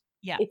beforehand,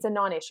 it's a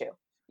non-issue.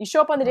 You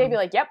show up on the day, be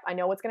like, yep, I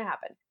know what's going to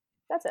happen.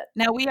 That's it.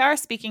 Now we are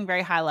speaking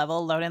very high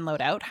level, load in,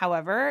 load out.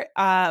 However,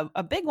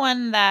 a big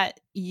one that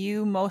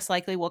you most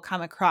likely will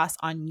come across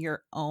on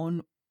your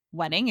own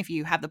wedding, if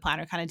you have the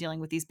planner kind of dealing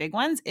with these big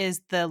ones,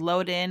 is the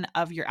load in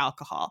of your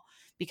alcohol.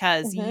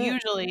 Because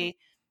usually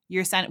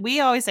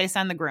we always say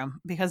send the groom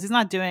because he's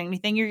not doing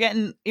anything.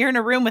 You're in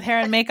a room with hair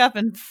and makeup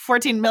and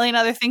 14 million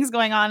other things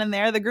going on in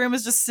there. The groom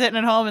is just sitting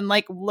at home and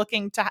like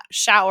looking to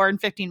shower in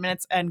 15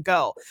 minutes and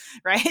go.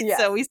 Right. Yeah.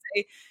 So we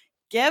say,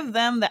 give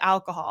them the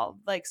alcohol.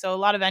 Like, so a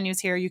lot of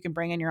venues here, you can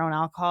bring in your own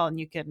alcohol and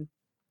you can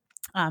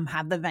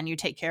have the venue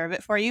take care of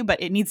it for you,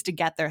 but it needs to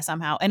get there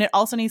somehow. And it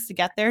also needs to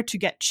get there to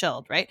get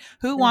chilled, right?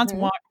 Who wants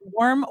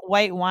warm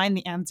white wine?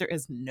 The answer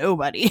is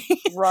nobody.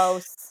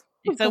 Gross.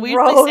 So we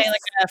usually say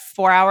like a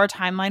 4-hour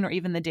timeline or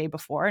even the day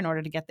before in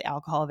order to get the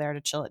alcohol there to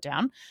chill it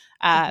down.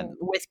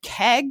 With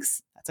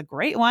kegs, that's a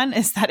great one,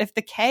 is that if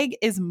the keg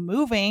is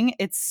moving,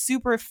 it's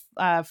super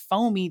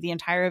foamy the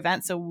entire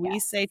event. So we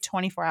say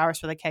 24 hours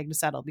for the keg to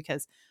settle,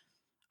 because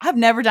I've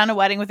never done a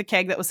wedding with a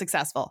keg that was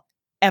successful.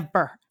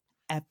 Ever.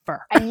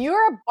 And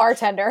you're a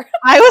bartender.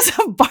 I was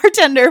a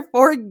bartender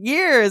for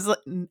years.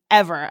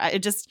 Ever.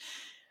 It just,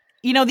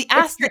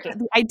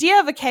 the idea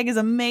of a keg is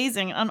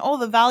amazing, and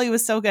the value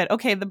is so good.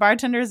 Okay, the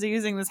bartenders are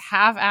using this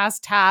half-ass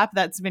tap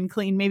that's been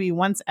cleaned maybe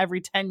once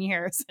every 10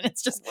 years, and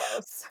it's just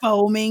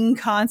foaming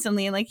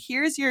constantly. And like,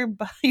 here's your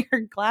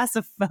glass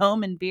of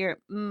foam and beer.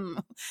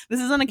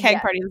 This isn't a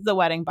keg party. This is a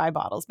wedding. Buy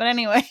bottles. But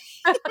anyway.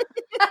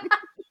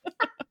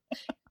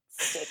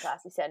 Stay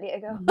classy, San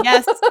Diego.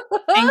 Yes,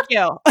 thank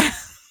you.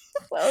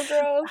 So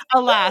gross.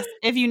 Alas,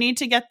 if you need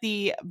to get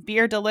the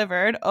beer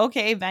delivered,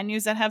 okay,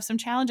 venues that have some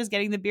challenges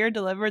getting the beer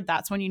delivered,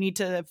 that's when you need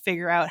to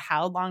figure out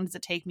how long does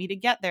it take me to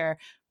get there,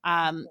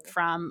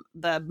 from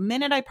the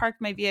minute I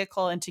parked my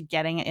vehicle into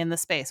getting it in the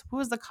space. Who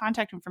is the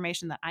contact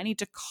information that I need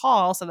to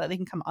call so that they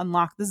can come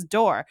unlock this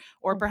door?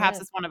 Or perhaps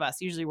it's one of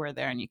us. Usually we're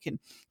there, and you can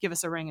give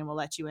us a ring and we'll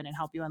let you in and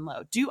help you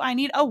unload. Do I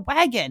need a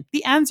wagon?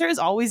 The answer is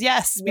always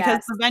yes,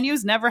 because the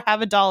venues never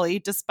have a dolly,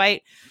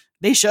 despite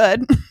they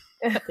should.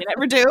 They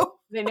never do.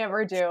 They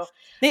never do.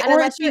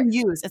 It's being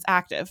used. It's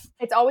active.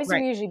 It's always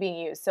usually being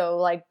used. So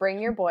like, bring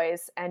your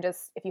boys, and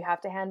just, if you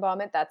have to hand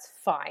bomb it, that's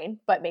fine.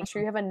 But make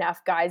sure you have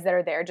enough guys that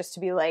are there just to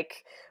be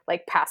like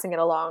passing it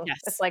along. Yes.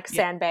 It's like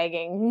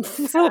sandbagging,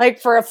 like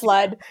for a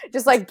flood.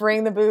 Just like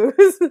bring the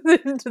booze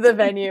into the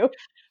venue.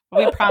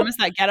 We promise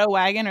that ghetto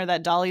wagon or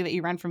that dolly that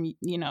you rent from,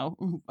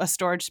 a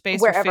storage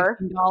space wherever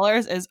for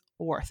 $15 is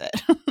worth it.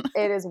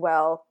 It is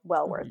well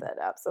worth it.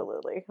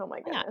 Absolutely. Oh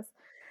my goodness.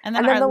 Yeah. And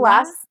then the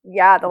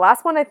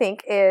last one I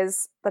think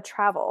is the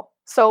travel.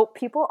 So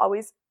people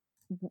always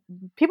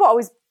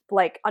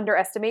like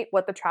underestimate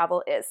what the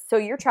travel is. So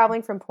you're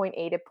traveling from point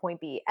A to point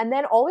B, and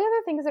then all the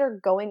other things that are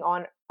going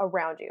on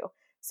around you.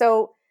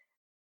 So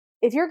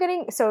if you've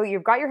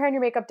got your hair and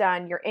your makeup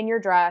done, you're in your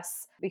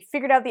dress, we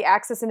figured out the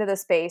access into the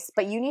space,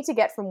 but you need to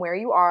get from where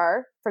you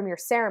are from your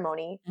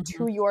ceremony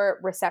to your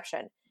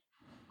reception.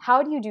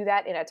 How do you do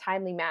that in a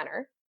timely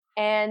manner?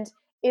 And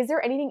is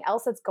there anything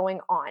else that's going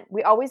on?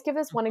 We always give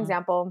this one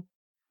example.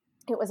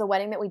 It was a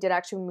wedding that we did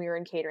actually when we were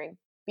in catering,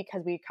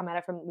 because we come at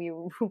it from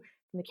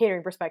the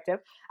catering perspective.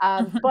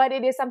 But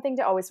it is something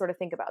to always sort of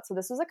think about. So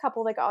this was a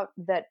couple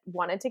that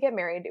wanted to get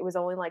married. It was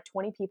only like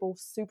 20 people,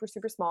 super,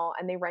 super small.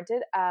 And they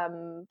rented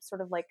sort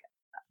of like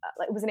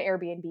it was an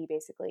Airbnb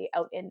basically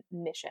out in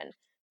Mission,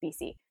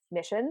 BC.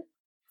 Mission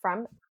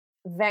from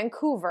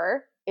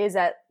Vancouver is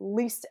at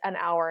least an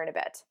hour and a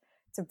bit.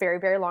 It's a very,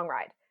 very long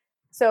ride.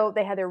 So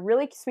they had their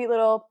really sweet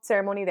little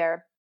ceremony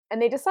there,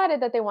 and they decided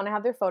that they want to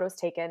have their photos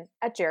taken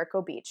at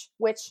Jericho Beach,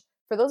 which,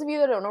 for those of you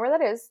that don't know where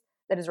that is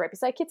right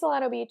beside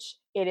Kitsilano Beach.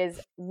 It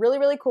is really,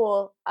 really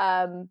cool,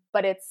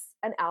 but it's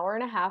an hour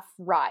and a half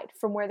ride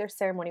from where their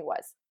ceremony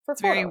was for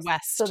photos. Very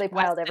west. So they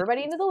piled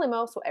everybody into the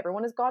limo, so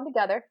everyone has gone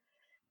together.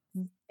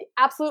 The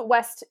absolute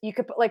west, you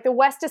could put like the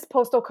westest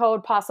postal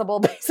code possible,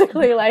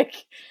 basically. Like,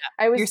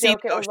 I was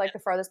joking, it was like the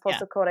farthest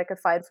postal code I could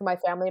find for my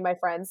family and my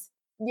friends.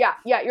 Yeah,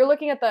 you're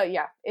looking at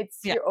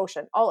your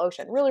ocean, all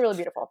ocean. Really, really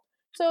beautiful.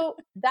 So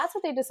that's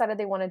what they decided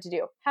they wanted to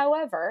do.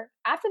 However,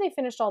 after they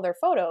finished all their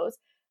photos,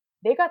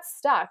 they got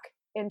stuck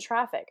in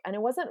traffic, and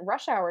it wasn't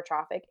rush hour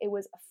traffic. It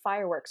was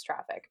fireworks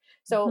traffic.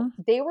 So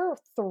they were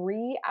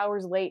 3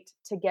 hours late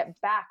to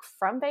get back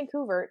from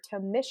Vancouver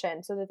to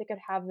Mission so that they could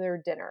have their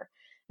dinner.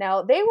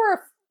 Now they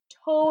were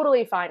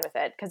totally fine with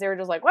it, because they were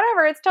just like,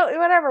 whatever, it's totally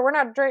whatever. We're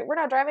not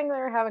driving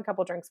there, having a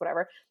couple drinks,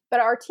 whatever. But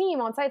our team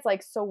on site's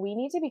like, so we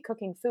need to be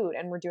cooking food,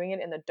 and we're doing it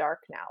in the dark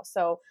now.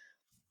 So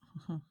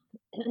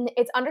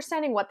it's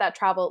understanding what that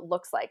travel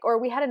looks like. Or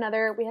we had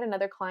another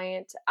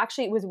client.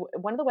 Actually, it was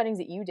one of the weddings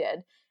that you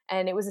did,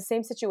 and it was the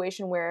same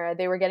situation where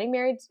they were getting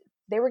married.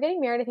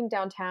 I think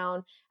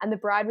downtown, and the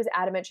bride was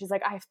adamant. She's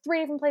like, I have 3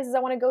 different places I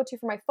want to go to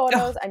for my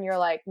photos. And you're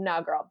like,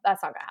 no, girl,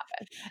 that's not gonna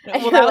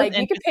happen. And you're like,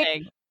 you could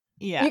pick.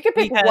 Yeah, you could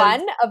pick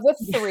one of the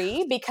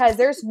 3 because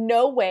there's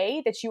no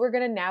way that you were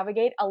going to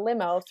navigate a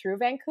limo through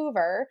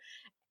Vancouver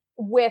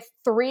with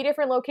 3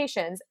 different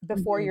locations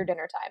before your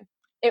dinner time.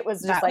 It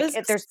was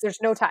just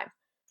there's no time.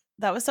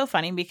 That was so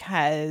funny,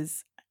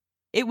 because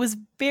it was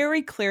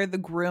very clear the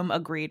groom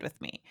agreed with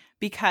me,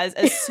 because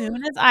as soon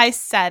as I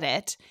said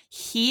it,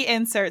 he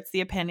inserts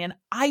the opinion,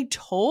 I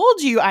told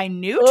you, I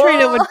knew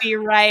Trina would be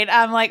right.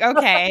 I'm like,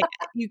 okay,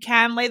 you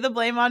can lay the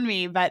blame on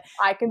me, but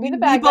I can be the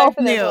bad guy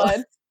for this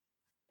one.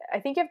 I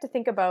think you have to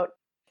think about,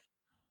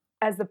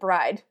 as the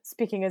bride,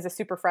 speaking as a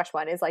super fresh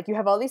one, is like, you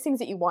have all these things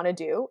that you want to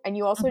do, and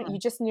you also you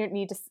just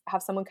need to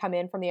have someone come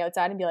in from the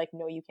outside and be like,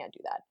 no, you can't do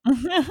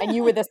that. And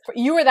you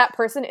were that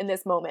person in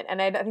this moment. And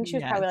I think she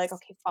was probably like,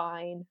 okay,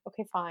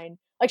 fine.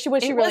 Like,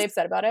 was she really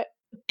upset about it?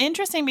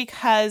 interesting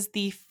because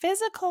the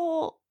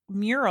physical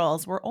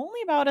murals were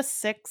only about a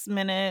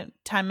 6-minute,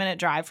 10-minute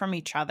drive from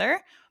each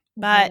other,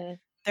 but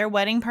their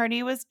wedding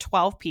party was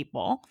 12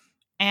 people.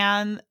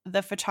 And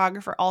the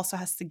photographer also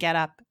has to get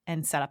up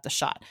and set up the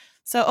shot.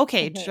 So,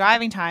 okay,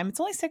 driving time, it's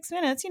only 6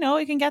 minutes, you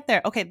can get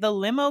there. Okay, the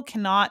limo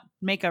cannot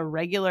make a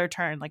regular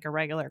turn like a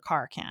regular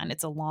car can.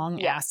 It's a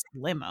long-ass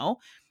limo.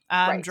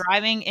 Right.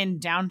 Driving in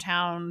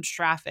downtown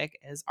traffic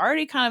is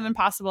already kind of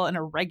impossible in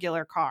a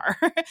regular car.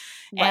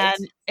 And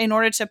in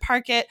order to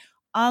park it,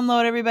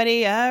 unload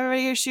everybody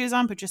your shoes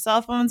on, put your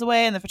cell phones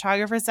away, and the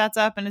photographer sets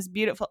up and it's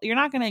beautiful. You're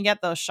not going to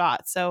get those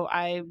shots. So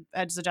I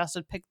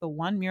suggested pick the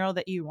one mural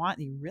that you want,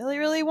 that you really,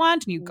 really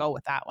want, and you go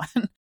with that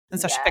one. And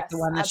so she picked the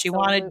one that she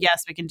wanted.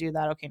 Yes, we can do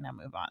that. Okay, now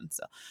move on.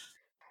 So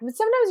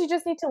sometimes you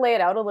just need to lay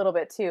it out a little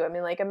bit too. I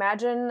mean, like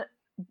imagine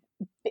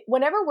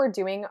whenever we're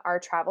doing our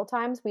travel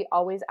times, we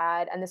always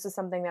add, and this is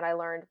something that I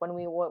learned when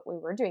we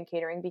were doing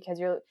catering, because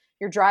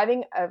you're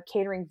driving a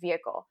catering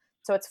vehicle.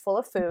 So it's full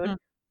of food.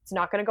 It's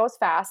not going to go as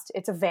fast.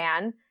 It's a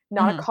van,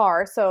 not a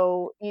car.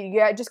 So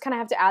you just kind of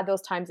have to add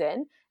those times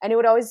in. And it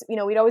would always,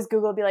 we'd always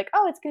Google, be like,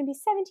 oh, it's going to be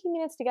 17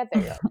 minutes to get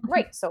there. You're like,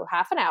 right. So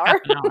half an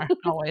hour.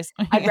 Always.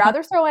 I'd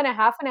rather throw in a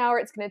half an hour.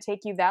 It's going to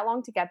take you that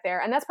long to get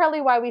there. And that's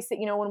probably why we say,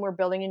 when we're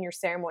building in your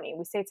ceremony,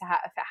 we say it's half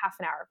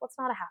an hour. Well, it's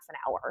not a half an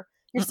hour.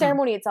 Your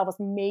ceremony itself is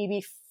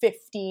maybe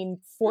 15,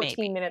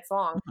 14 minutes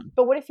long.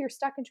 But what if you're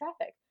stuck in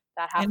traffic?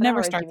 That half an hour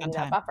is giving you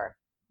that buffer.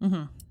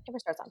 Never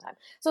starts on time.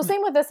 So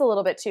same with this a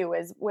little bit too,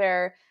 is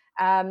where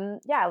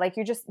like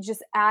you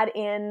just add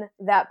in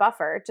that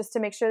buffer just to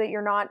make sure that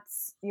you're not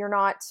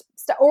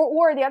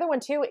or the other one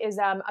too is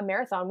a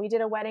marathon. We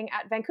did a wedding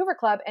at Vancouver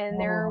Club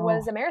and there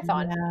was a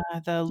marathon. Yeah,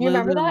 the Do you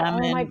remember that?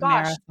 Oh my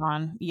gosh.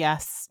 Marathon.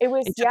 Yes. It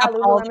was took up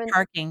all the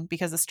parking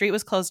because the street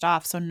was closed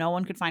off, so no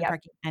one could find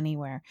parking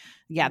anywhere.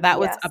 Yeah, that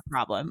was a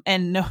problem.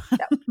 And no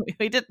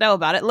we didn't know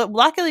about it.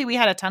 Luckily we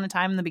had a ton of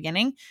time in the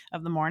beginning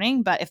of the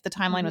morning, but if the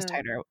timeline was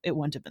tighter, it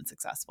wouldn't have been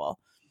successful.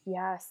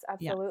 Yes,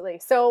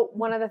 absolutely. So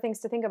one of the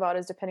things to think about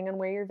is, depending on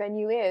where your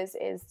venue is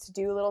to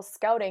do a little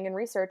scouting and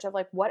research of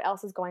like what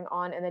else is going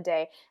on in the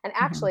day. And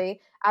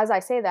actually, as I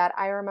say that,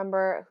 I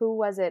remember, who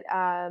was it?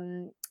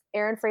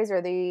 Erin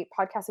Fraser, the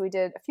podcast that we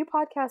did a few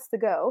podcasts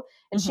ago,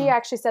 and she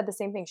actually said the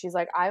same thing. She's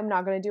like, I'm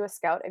not going to do a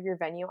scout of your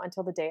venue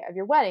until the day of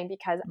your wedding,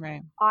 because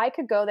I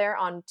could go there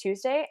on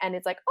Tuesday and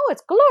it's like, oh,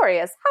 it's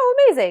glorious.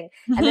 How amazing.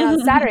 And then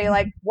on Saturday,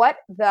 like, what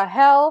the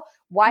hell?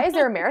 Why is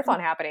there a marathon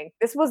happening?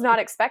 This was not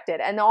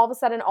expected. And all of a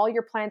sudden, all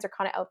your plans are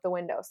kind of out the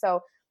window.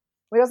 So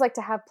we always like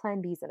to have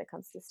plan Bs when it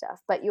comes to stuff.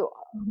 But you,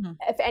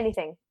 if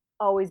anything,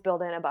 always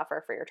build in a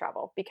buffer for your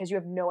travel, because you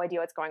have no idea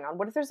what's going on.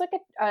 What if there's like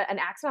an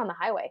accident on the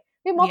highway?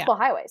 We have multiple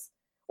highways.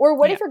 Or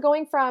what if you're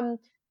going from,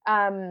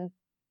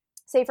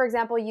 say, for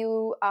example,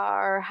 you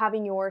are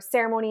having your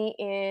ceremony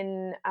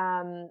in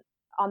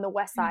on the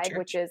west side,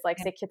 which is like,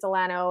 say,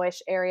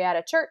 Kitsilano-ish area at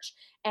a church,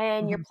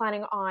 and you're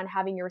planning on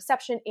having your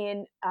reception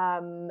in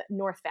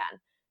North Van.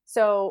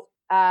 So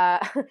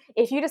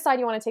if you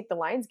decide you want to take the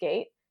Lions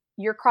Gate,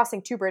 you're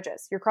crossing two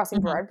bridges. You're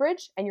crossing Burrard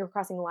Bridge and you're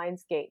crossing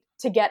Lions Gate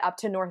to get up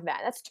to North Van.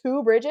 That's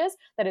two bridges.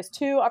 That is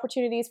two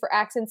opportunities for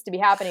accidents to be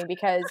happening,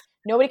 because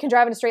nobody can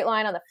drive in a straight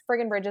line on the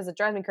friggin' bridges. It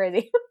drives me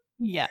crazy.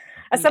 Yeah.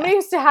 As somebody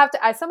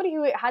as somebody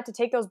who had to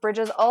take those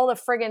bridges all the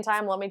friggin'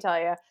 time, let me tell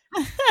you.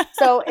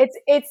 So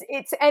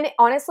it's and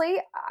honestly,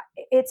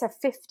 it's a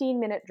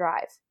 15-minute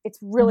drive. It's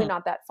really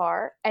not that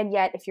far. And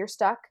yet, if you're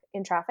stuck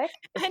in traffic,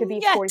 it could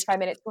be 45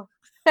 minutes.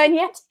 And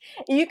yet,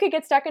 you could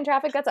get stuck in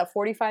traffic. That's a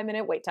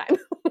 45-minute wait time.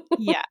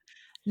 Yeah.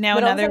 Now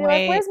another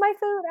way. Like, where's my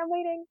food? I'm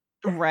waiting.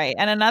 Right.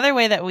 And another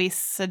way that we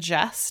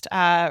suggest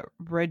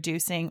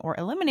reducing or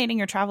eliminating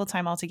your travel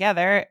time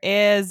altogether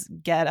is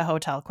get a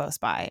hotel close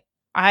by.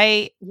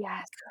 I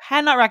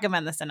cannot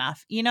recommend this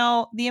enough.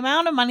 The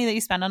amount of money that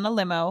you spend on a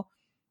limo,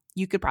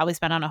 you could probably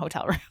spend on a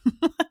hotel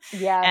room.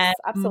 Yes, and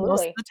absolutely.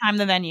 Most of the time,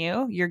 the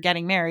venue you're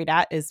getting married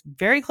at is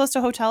very close to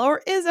a hotel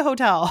or is a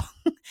hotel.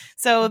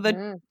 So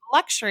the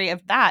luxury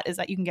of that is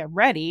that you can get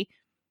ready,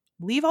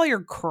 leave all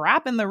your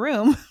crap in the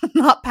room,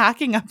 not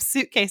packing up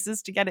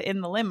suitcases to get it in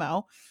the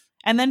limo,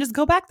 and then just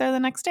go back there the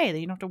next day.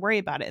 Then you don't have to worry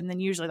about it. And then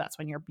usually that's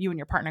when you and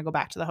your partner go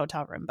back to the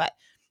hotel room. But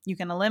you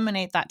can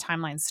eliminate that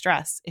timeline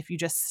stress if you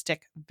just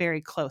stick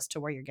very close to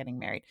where you're getting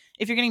married.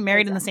 If you're getting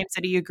married in the same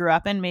city you grew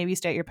up in, maybe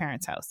stay at your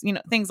parents' house,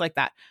 things like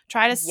that.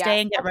 Try to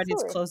stay and get ready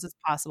as close as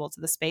possible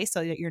to the space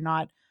so that you're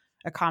not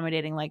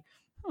accommodating like,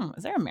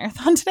 is there a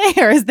marathon today?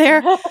 Or is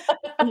there,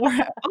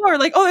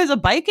 there's a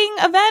biking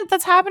event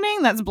that's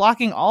happening that's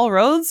blocking all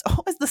roads.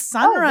 Oh, is the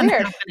sun run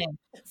happening?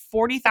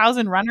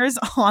 40,000 runners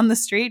on the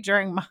street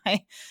during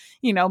my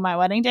my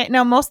wedding day.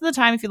 No, most of the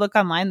time, if you look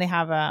online, they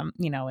have,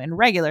 in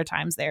regular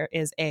times, there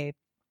is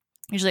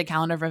usually a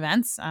calendar of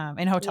events.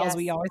 In hotels,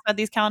 we always have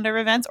these calendar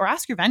of events. Or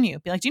ask your venue.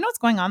 Be like, do you know what's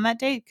going on that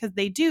day? Because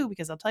they do,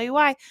 because I'll tell you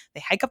why.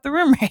 They hike up the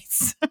room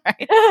rates,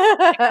 right?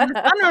 When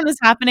the sun run was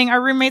happening,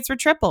 our room rates were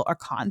triple. Our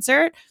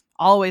concert,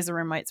 always the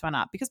room rates went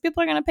up because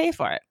people are going to pay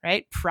for it,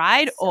 right?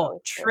 Pride,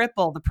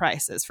 triple the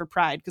prices for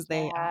Pride, because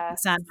they,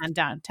 Sandman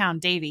downtown,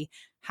 Davie,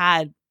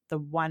 had the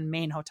one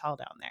main hotel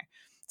down there.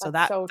 So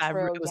That's that so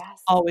true. room was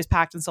Yes. always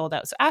packed and sold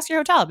out. So ask your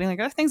hotel, being like,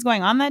 are there things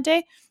going on that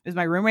day? Is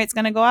my room rates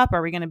going to go up?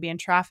 Are we going to be in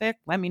traffic?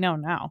 Let me know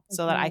now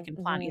so that I can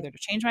plan either to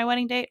change my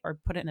wedding date or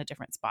put it in a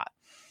different spot.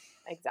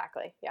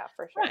 Exactly. Yeah,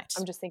 for sure. Right.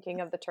 I'm just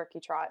thinking of the turkey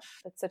trot.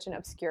 It's such an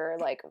obscure,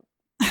 like,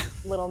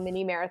 little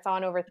mini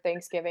marathon over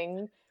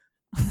Thanksgiving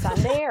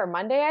Sunday or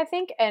Monday, I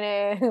think.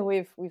 And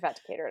we've had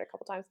to cater it a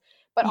couple times.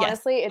 But Yes.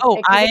 honestly, it's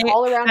I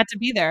all around. had to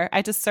be there. I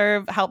had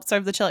to help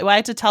serve the chili. Well, I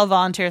had to tell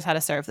volunteers how to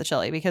serve the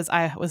chili because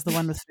I was the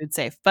one with food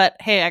safe. But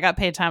hey, I got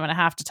paid time and a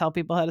half to tell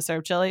people how to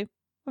serve chili.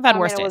 I've had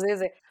worse days. It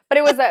was easy. But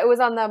it was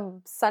on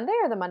the Sunday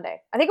or the Monday?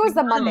 I think it was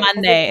the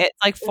Monday. It's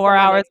like 4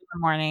 hours in the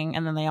morning,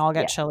 and then they all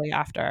get chili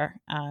after.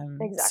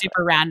 Exactly.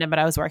 Super random, but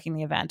I was working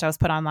the event. I was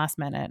put on last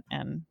minute,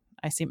 and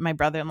I see my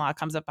brother-in-law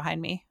comes up behind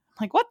me.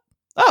 I'm like, what?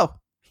 Oh,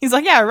 he's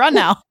like, yeah, run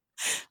now.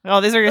 Oh,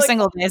 these are your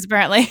single days,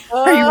 apparently.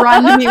 Are you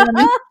running?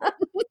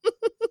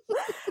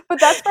 But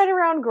that's right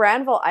around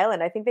Granville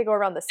Island. I think they go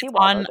around the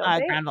seawall. On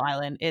Granville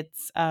Island.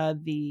 It's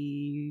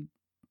the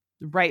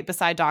right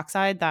beside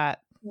Dockside,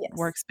 that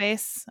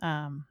workspace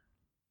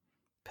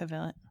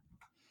pavilion.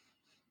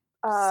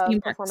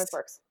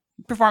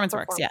 Performance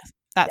Works, yes.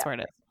 That's where it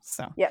is.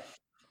 So yep.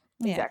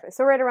 Exactly.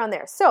 So right around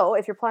there. So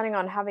if you're planning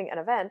on having an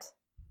event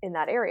in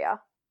that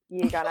area,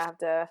 you gotta have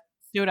to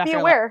be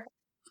aware.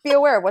 Be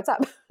aware of what's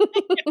up.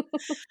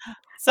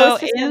 So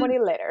ceremony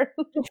later.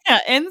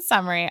 In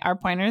summary, our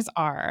pointers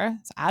are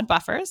to add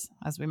buffers,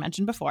 as we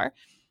mentioned before.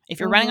 If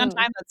you're running on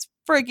time, that's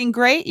freaking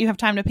great. You have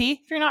time to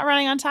pee. If you're not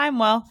running on time,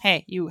 well,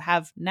 hey, you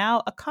have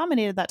now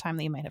accommodated that time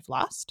that you might have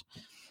lost.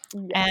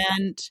 Yes.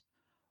 And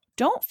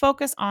don't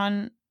focus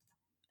on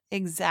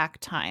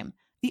exact time.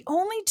 The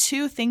only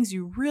two things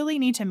you really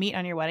need to meet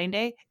on your wedding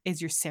day is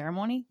your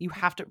ceremony. You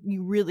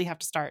really have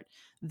to start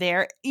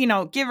there,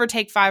 give or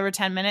take 5 or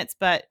 10 minutes,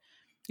 but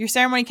your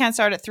ceremony can't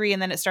start at 3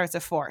 and then it starts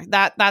at 4.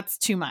 That's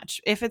too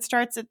much. If it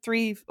starts at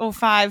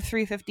 3:05,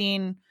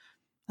 3:15,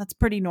 that's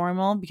pretty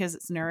normal because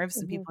it's nerves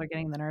and people are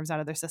getting the nerves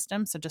out of their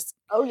system. So just,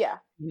 let's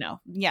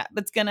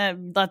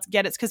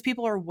get it, because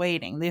people are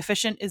waiting. The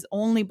officiant is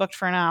only booked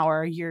for an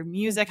hour. Your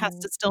music has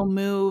to still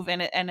move,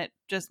 and it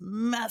just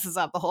messes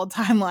up the whole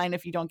timeline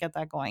if you don't get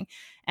that going.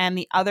 And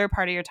the other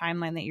part of your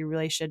timeline that you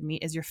really should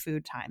meet is your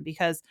food time,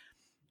 because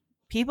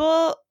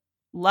people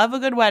love a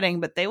good wedding,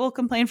 but they will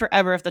complain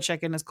forever if the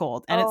chicken is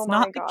cold. And it's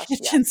not the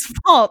kitchen's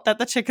fault that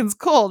the chicken's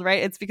cold,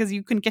 right? It's because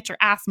you couldn't get your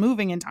ass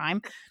moving in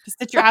time to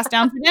sit your ass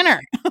down for dinner.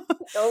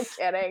 No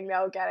kidding.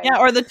 Yeah,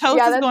 or the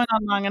toast is going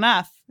on long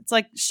enough. It's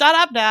like, shut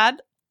up,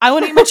 Dad. I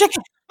want to eat my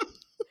chicken.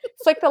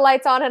 Flick the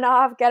lights on and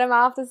off, get them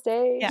off the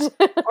stage. Yeah.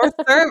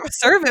 Or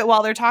serve it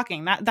while they're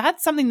talking.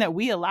 That's something that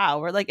we allow.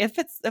 We're like, if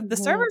the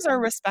servers are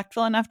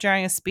respectful enough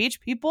during a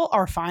speech, people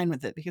are fine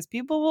with it, because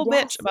people will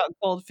bitch about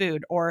cold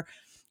food or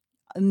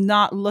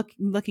not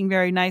looking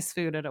very nice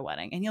food at a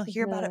wedding, and you'll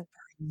hear about it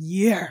for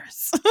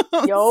years.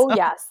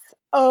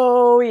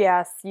 Oh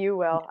yes, you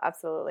will.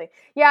 Absolutely.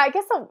 Yeah, I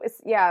guess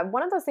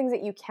one of those things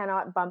that you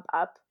cannot bump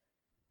up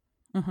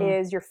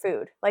is your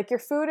food. Like, your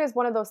food is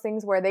one of those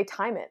things where they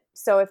time it.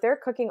 So if they're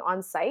cooking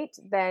on site,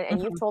 then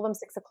and you've told them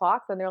 6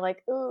 o'clock, then they're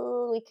like,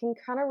 oh, we can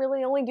kind of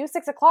really only do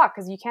 6 o'clock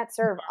because you can't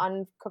serve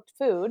uncooked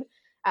food.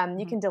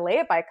 You can delay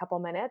it by a couple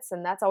minutes,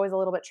 and that's always a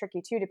little bit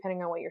tricky too,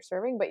 depending on what you're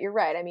serving. But you're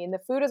right. I mean, the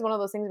food is one of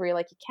those things where you're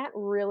like, you can't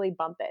really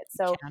bump it.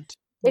 So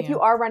if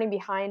you are running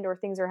behind or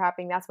things are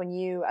happening, that's when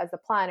you, as the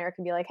planner,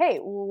 can be like, hey,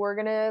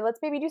 let's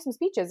maybe do some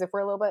speeches if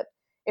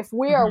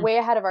we are way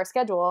ahead of our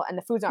schedule and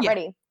the food's not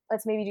ready.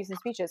 Let's maybe do some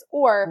speeches.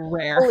 Or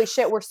holy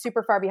shit, we're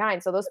super far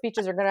behind, so those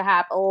speeches are going to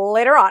happen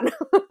later on.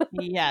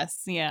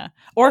 Yes, yeah.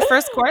 Or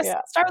first course,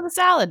 start with a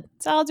salad.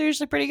 Salads are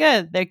usually pretty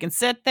good. They can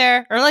sit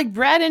there, or like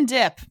bread and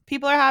dip.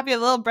 People are happy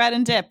with a little bread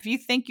and dip. If you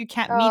think you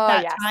can't meet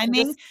that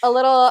timing, just a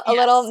little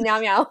meow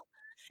meow.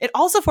 It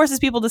also forces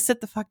people to sit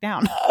the fuck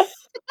down.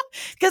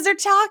 Because they're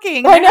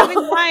talking, they're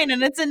having wine,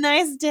 and it's a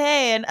nice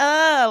day, and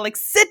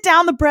sit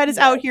down. The bread is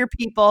out here,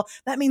 people.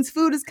 That means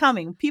food is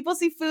coming. People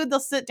see food, they'll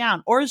sit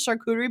down. Or a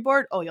charcuterie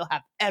board. Oh, you'll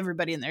have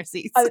everybody in their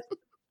seats.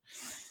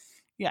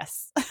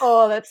 Yes.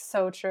 Oh, that's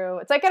so true.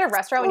 It's like at a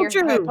restaurant when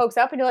your head pokes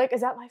up and you're like,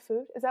 "Is that my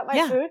food? Is that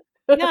my food?"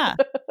 Yeah.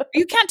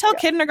 You can't tell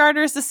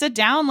kindergartners to sit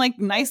down like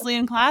nicely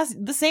in class.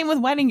 The same with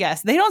wedding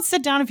guests. They don't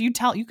sit down.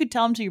 You could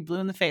tell them till you're blue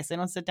in the face. They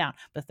don't sit down.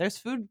 But if there's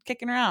food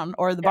kicking around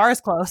or the bar is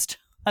closed,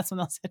 that's when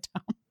they'll sit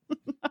down.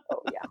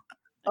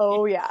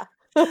 Oh yeah.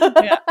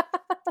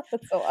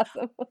 That's so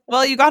awesome.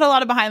 Well, you got a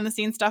lot of behind the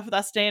scenes stuff with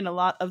us today and a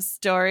lot of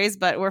stories,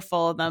 but we're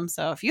full of them.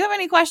 So if you have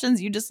any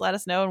questions, you just let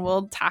us know and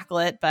we'll tackle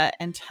it. But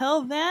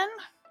until then,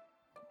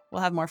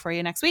 we'll have more for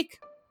you next week.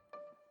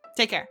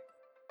 Take care.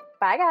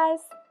 Bye, guys.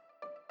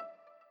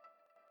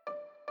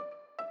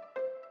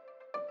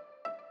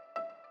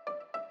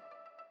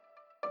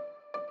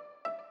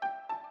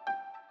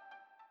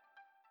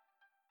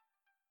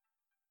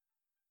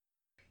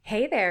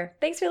 Hey there!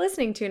 Thanks for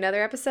listening to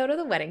another episode of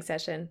The Wedding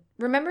Session.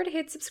 Remember to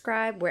hit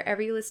subscribe wherever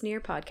you listen to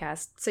your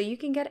podcast so you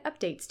can get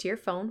updates to your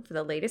phone for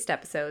the latest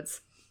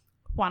episodes.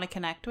 Want to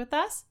connect with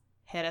us?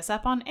 Hit us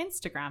up on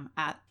Instagram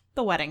at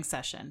The Wedding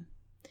Session.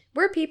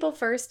 We're people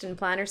first and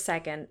planners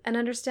second, and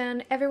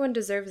understand everyone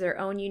deserves their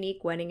own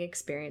unique wedding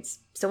experience.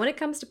 So when it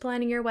comes to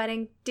planning your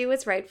wedding, do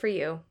what's right for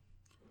you.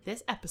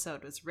 This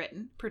episode was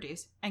written,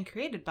 produced, and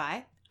created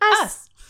by us.